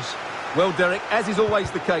Foxes. Well, Derek, as is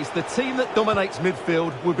always the case, the team that dominates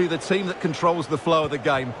midfield will be the team that controls the flow of the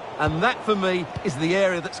game. And that, for me, is the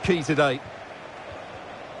area that's key today.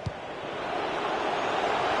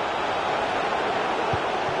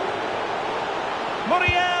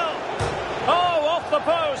 Muriel! Oh, off the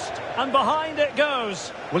post, and behind it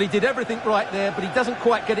goes. Well, he did everything right there, but he doesn't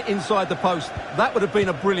quite get it inside the post. That would have been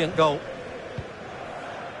a brilliant goal.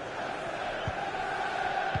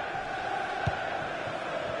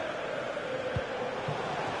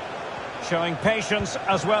 Showing patience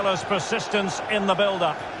as well as persistence in the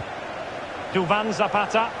build-up. Duvan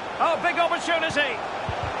Zapata. Oh, big opportunity.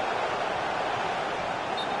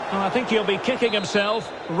 I think he'll be kicking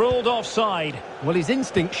himself. Ruled offside. Well, his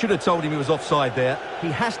instinct should have told him he was offside there. He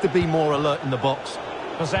has to be more alert in the box.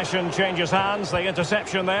 Possession changes hands. The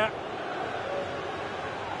interception there.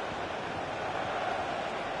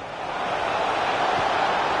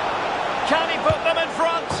 Can he put them in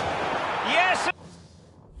front? Yes!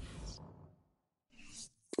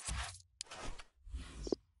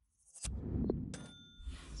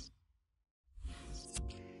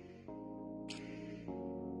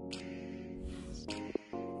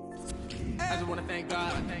 I just want to thank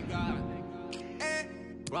God.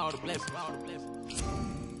 For all the blessings.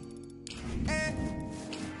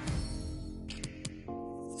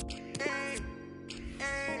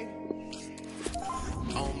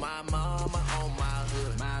 On my mama, on my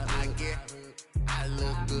hood, I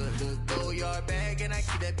look good. Throw your bag and I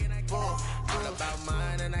keep that full. All about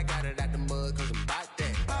mine and I got it out the mud 'cause I'm about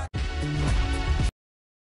that.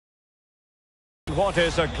 What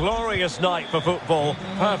is a glorious night for football.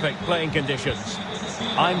 Perfect playing conditions.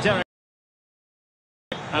 I'm Derek,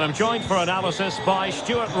 and I'm joined for analysis by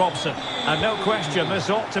Stuart Robson. And no question, this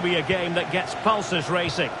ought to be a game that gets pulses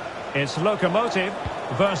racing. It's Locomotive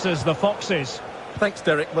versus the Foxes. Thanks,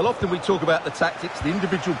 Derek. Well, often we talk about the tactics, the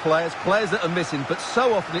individual players that are missing, but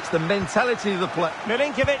so often it's the mentality of the player.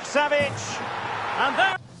 Milinkovic-Savic, and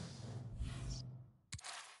there...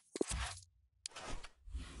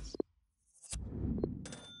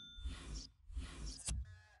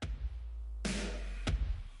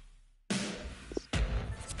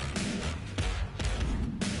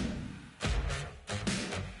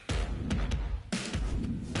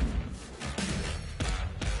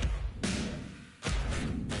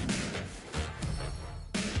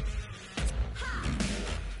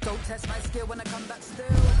 Don't test my skill when I come back still.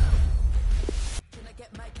 Can I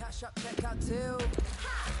get my cash up, check out too?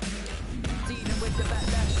 Dealing with the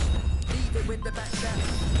backlash, leave it with with the back chat.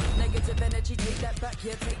 Negative energy, take that back,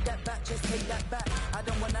 yeah, take that back, just take that back. I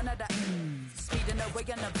don't want none of that. Speeding away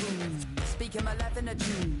on a boom, speaking my life in a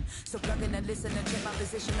tune. So plug in and listen and check my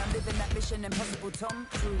position. I'm living that mission, impossible Tom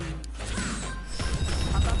Cruise.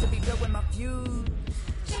 I'm about to be blowing my fuse.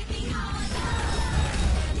 Check me how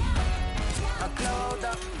I glowed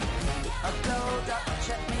up, I glowed up,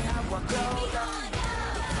 check me how I glowed up.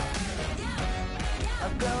 I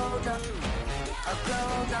glowed up, I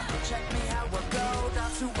glowed up, check me how I glowed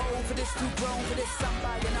up. Too old for this, too grown for this, I'm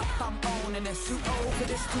buying up, I'm owning this. Too old for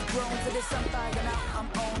this, too grown for this, I'm buying up, I'm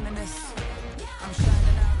owning this. I'm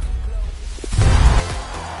shining out,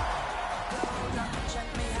 glowed up, check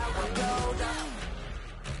me how I glowed up.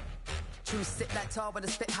 True sit like tar with a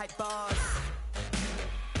spit hype bars.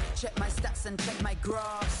 Check my stats and check my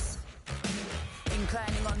graphs.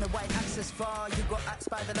 Inclining on the white axis far. You got axed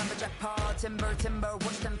by the lumberjack paw. Timber, timber,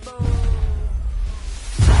 watch them fall.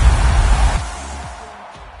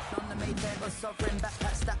 On the Mayfair or sovereign,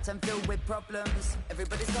 backpack stacked and filled with problems.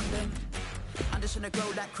 Everybody's got them. I'm just trying to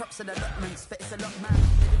grow like crops and allotments. But it's a lot, man.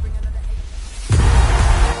 Maybe bring another hate.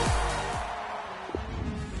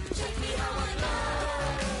 Check me how I glow.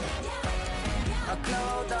 I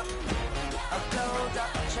glowed up. I glowed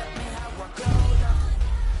up. Check me how I glowed up.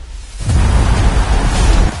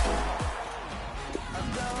 I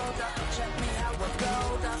glowed up. Check me how I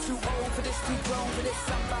glowed up. Too old for this, too grown for this.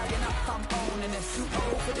 I'm buying up. I'm owning this. Too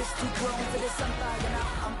old for this, too grown for this. I'm buying up.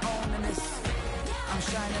 I'm owning this. I'm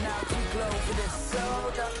shining out. Too glow for this.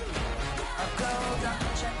 Sold up. I glowed up.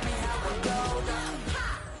 Check me how I glowed up.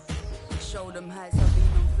 Show them heights. I've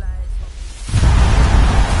been on flies.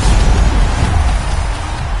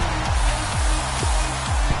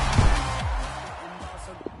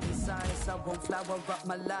 I won't flower up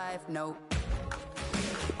my life, no.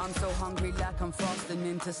 I'm so hungry like I'm frosting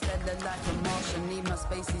interstellar like a Martian. Need my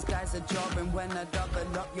space, these guys are jarring. When I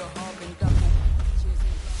double up, you're harbing double.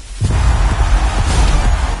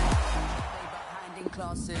 Behind in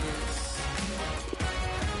classes.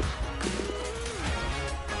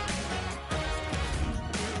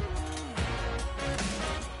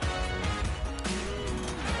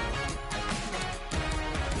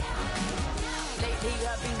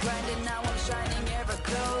 I've been grinding, now I'm shining, yeah, I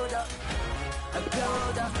glowed up. I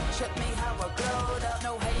glowed up, check me how I glowed up.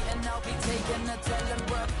 No hating, I'll be taking the telling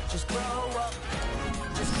work. Just grow up,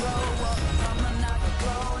 just grow up. I'm not a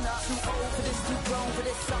grown up. Too old for this, too grown for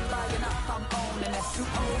this, I'm buying up, I'm owning this. Too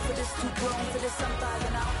old for this, too grown for this, I'm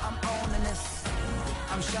buying out, I'm owning this.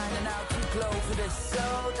 I'm shining out, too glow for this.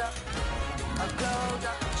 Sold up, I glowed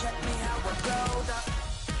up, check me how I glowed up.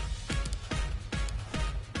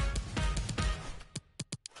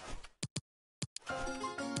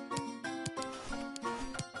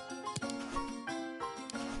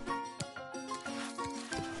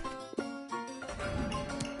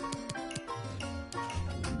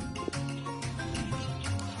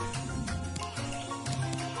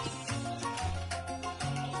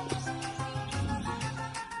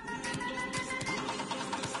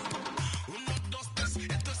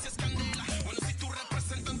 Esto sí es candela. Bueno, si tú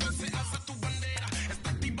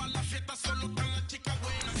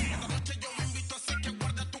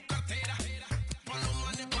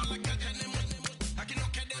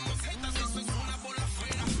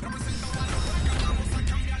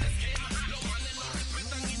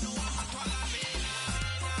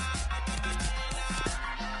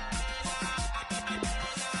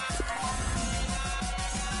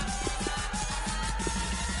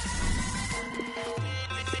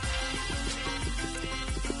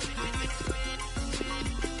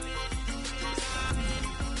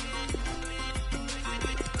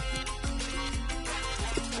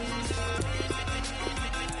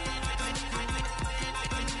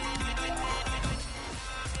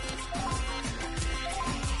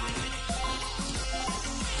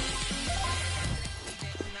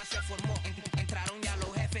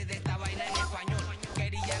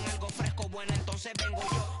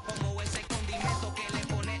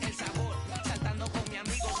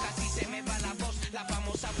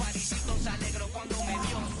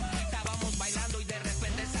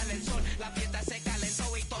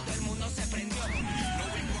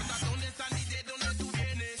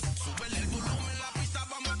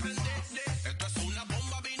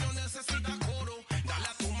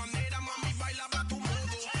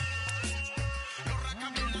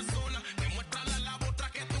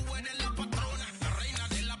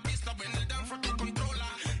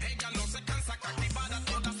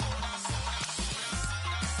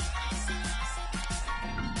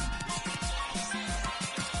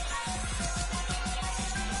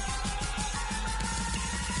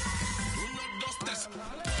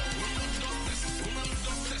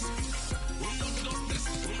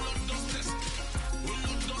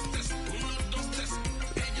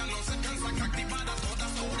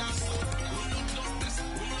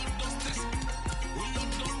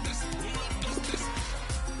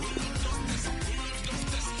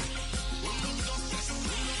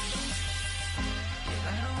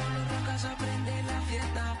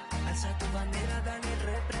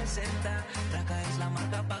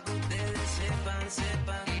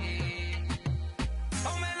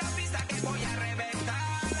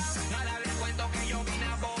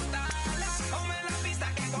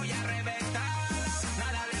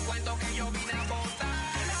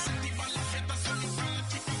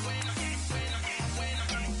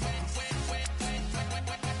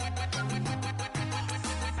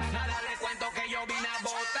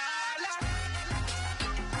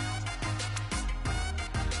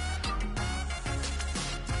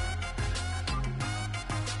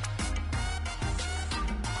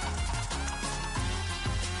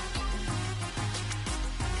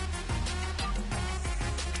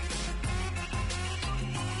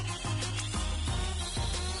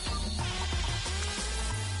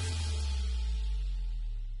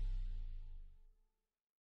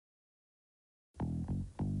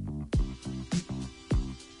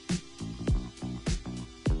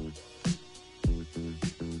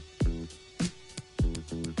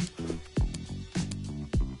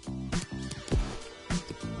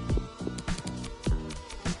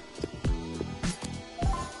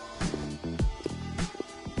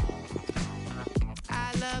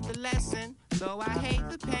love the lesson, though I hate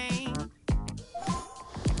the pain.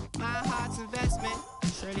 My heart's investment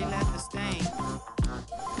surely left a stain.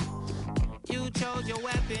 You chose your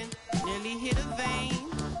weapon, nearly hit a vein.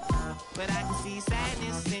 But I can see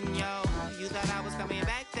sadness in yo. You thought I was coming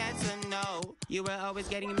back, that's a no. You were always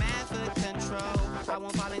getting mad for control. I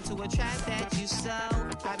won't fall into a trap that you sow.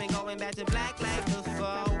 I've been going back to black like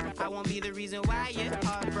before. I won't be the reason why your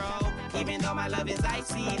heart broke. Even though my love is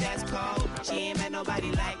icy, that's cold. She ain't met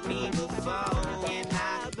nobody like me before. And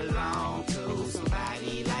I belong to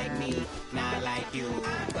somebody like me, not like you.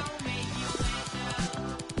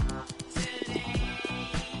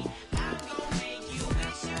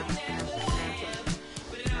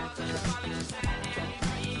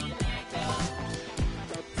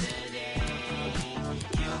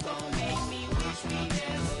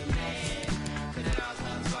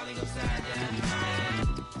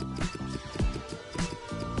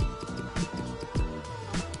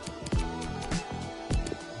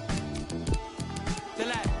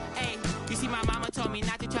 Told me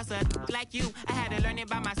not to trust a like you. I had to learn it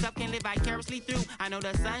by myself, can't live vicariously through. I know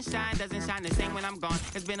the sunshine doesn't shine the same when I'm gone.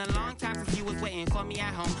 It's been a long time since you was waiting for me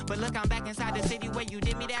at home. But look, I'm back inside the city where you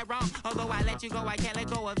did me that wrong. Although I let you go, I can't let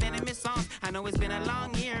go of venomous songs. I know it's been a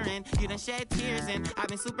long year and you done shed tears. And I've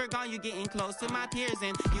been super gone, you getting close to my peers.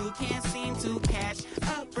 And you can't seem to catch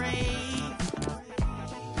a break.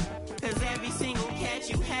 Cause every single catch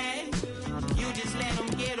you had, you just let them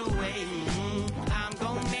get away. I'm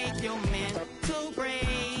gonna make your mental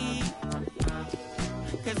break.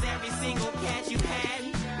 Cause every single catch you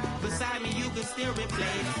had, beside me you could still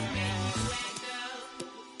replace.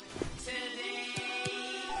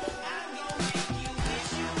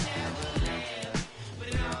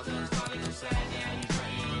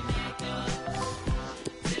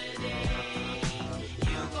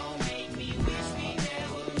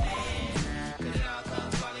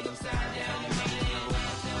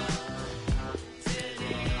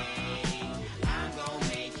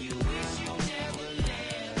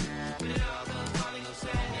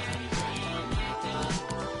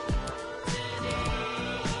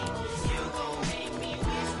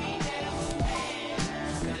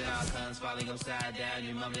 Upside down,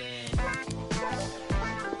 you mumbling.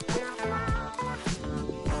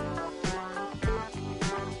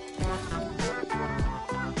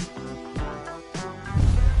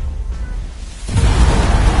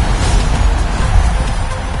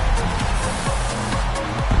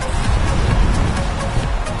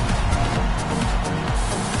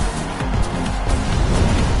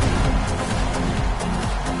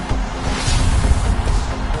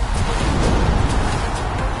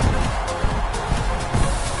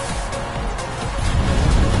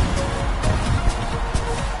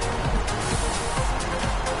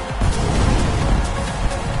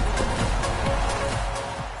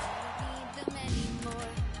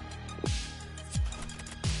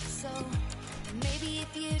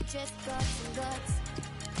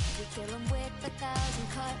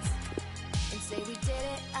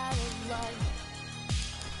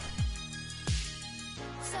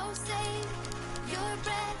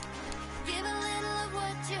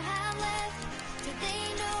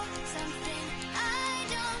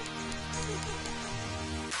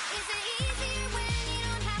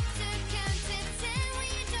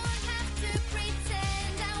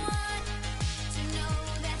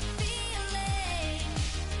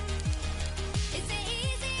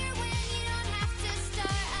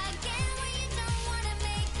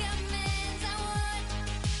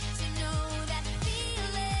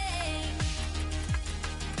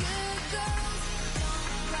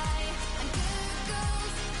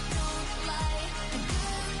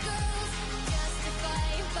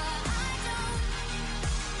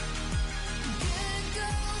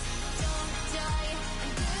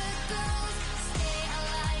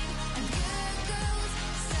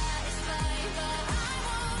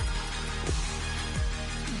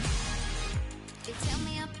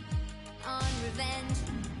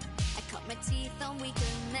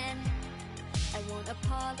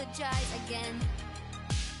 Apologize again.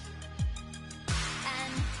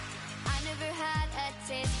 And I never had a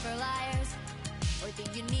taste for liars or the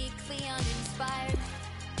uniquely uninspired,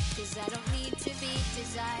 cause I don't need to be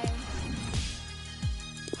desired.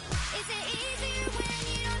 Is it easier when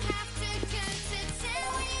you don't have to contend,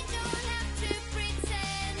 when you don't have to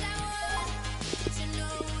pretend? I want to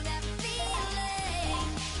know that feeling.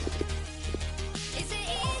 Is it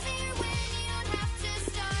easier when you don't have to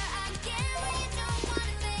start again, when you don't want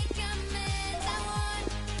to make amends? I want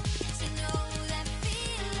to know that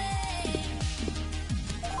feeling.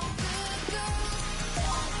 Good girls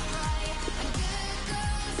don't cry, and good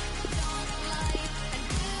girls don't lie,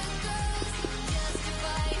 and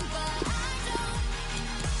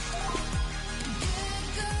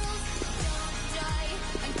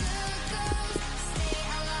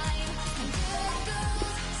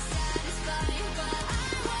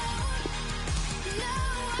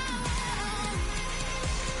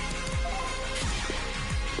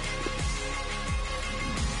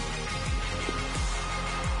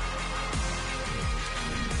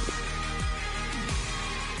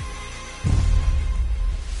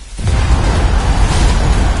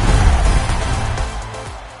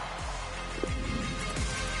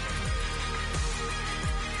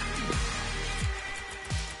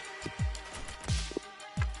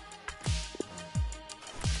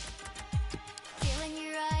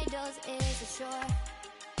yours is a chore,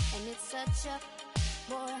 and it's such a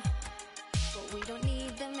bore. But we don't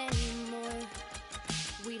need them anymore.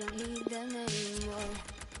 We don't need them anymore.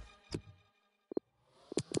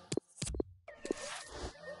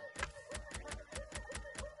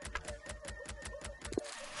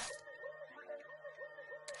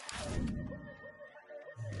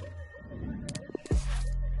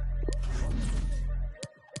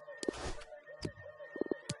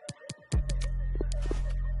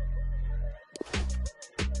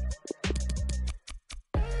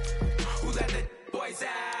 Who let the boys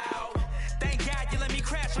out? Thank God you let me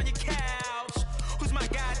crash on your couch. Who's my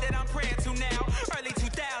God that I'm praying to now? Early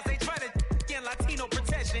 2000s, they try to get Latino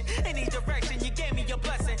protection. Any direction, you gave me your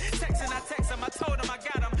blessing. Texting, I text him, I told him I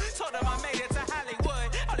got him. Told him I made it to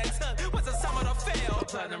Hollywood. All they took was a summer to fail. A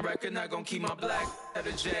platinum record, not gonna keep my black out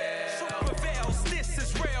of jail. Super veils, this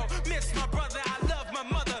is real. Miss my brother, I love my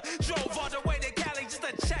mother. Drove all the way to Cali just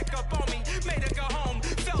to check up on me. Made her go home,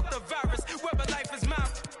 felt the virus. Whether life is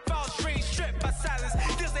mine. False dreams stripped by silence.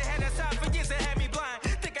 This they had a time for years that had me blind.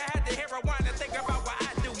 Think I had to hear a whine and think about what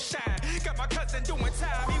I do shine. Got my cousin doing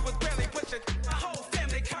time, he was barely pushing. My whole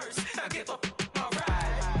family cursed. Now get the my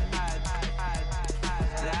ride.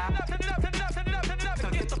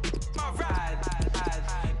 Nothing, get the my ride.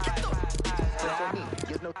 Get the For me,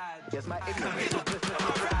 there's no, there's my ignorance. my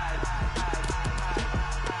ride.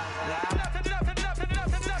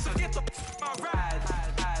 So get the my ride.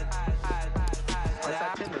 As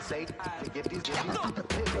I tend to say, to get these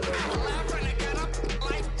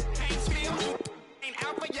Ain't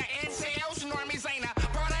out for your incels, normies ain't a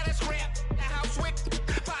part of the script. The house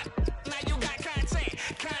with pot, now you got content.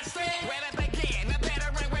 Constant, where that begin, the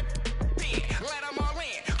veteran with big. Let them all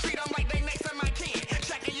in, treat them like they next to my kin.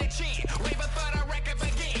 Checking your chin, wait before the record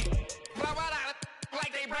begin. Blow it out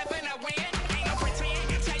like they breath in the wind. Ain't no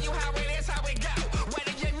pretend, tell you how it is, how it go. What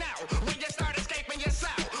do you know, when you start escaping your soul.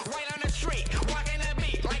 Right on the street, walking the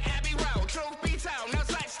beat like Abbey Road. Truth be told, no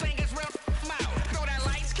such thing as real mouth. Through the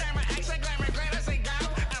lights, camera, action, glamour, glitters and go.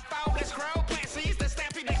 Unfold this crow, plant seeds, the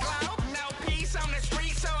stampede, the glow. No peace on the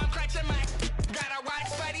street, so I'm clutching my. Gotta watch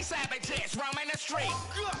Buddy Savages roaming the street.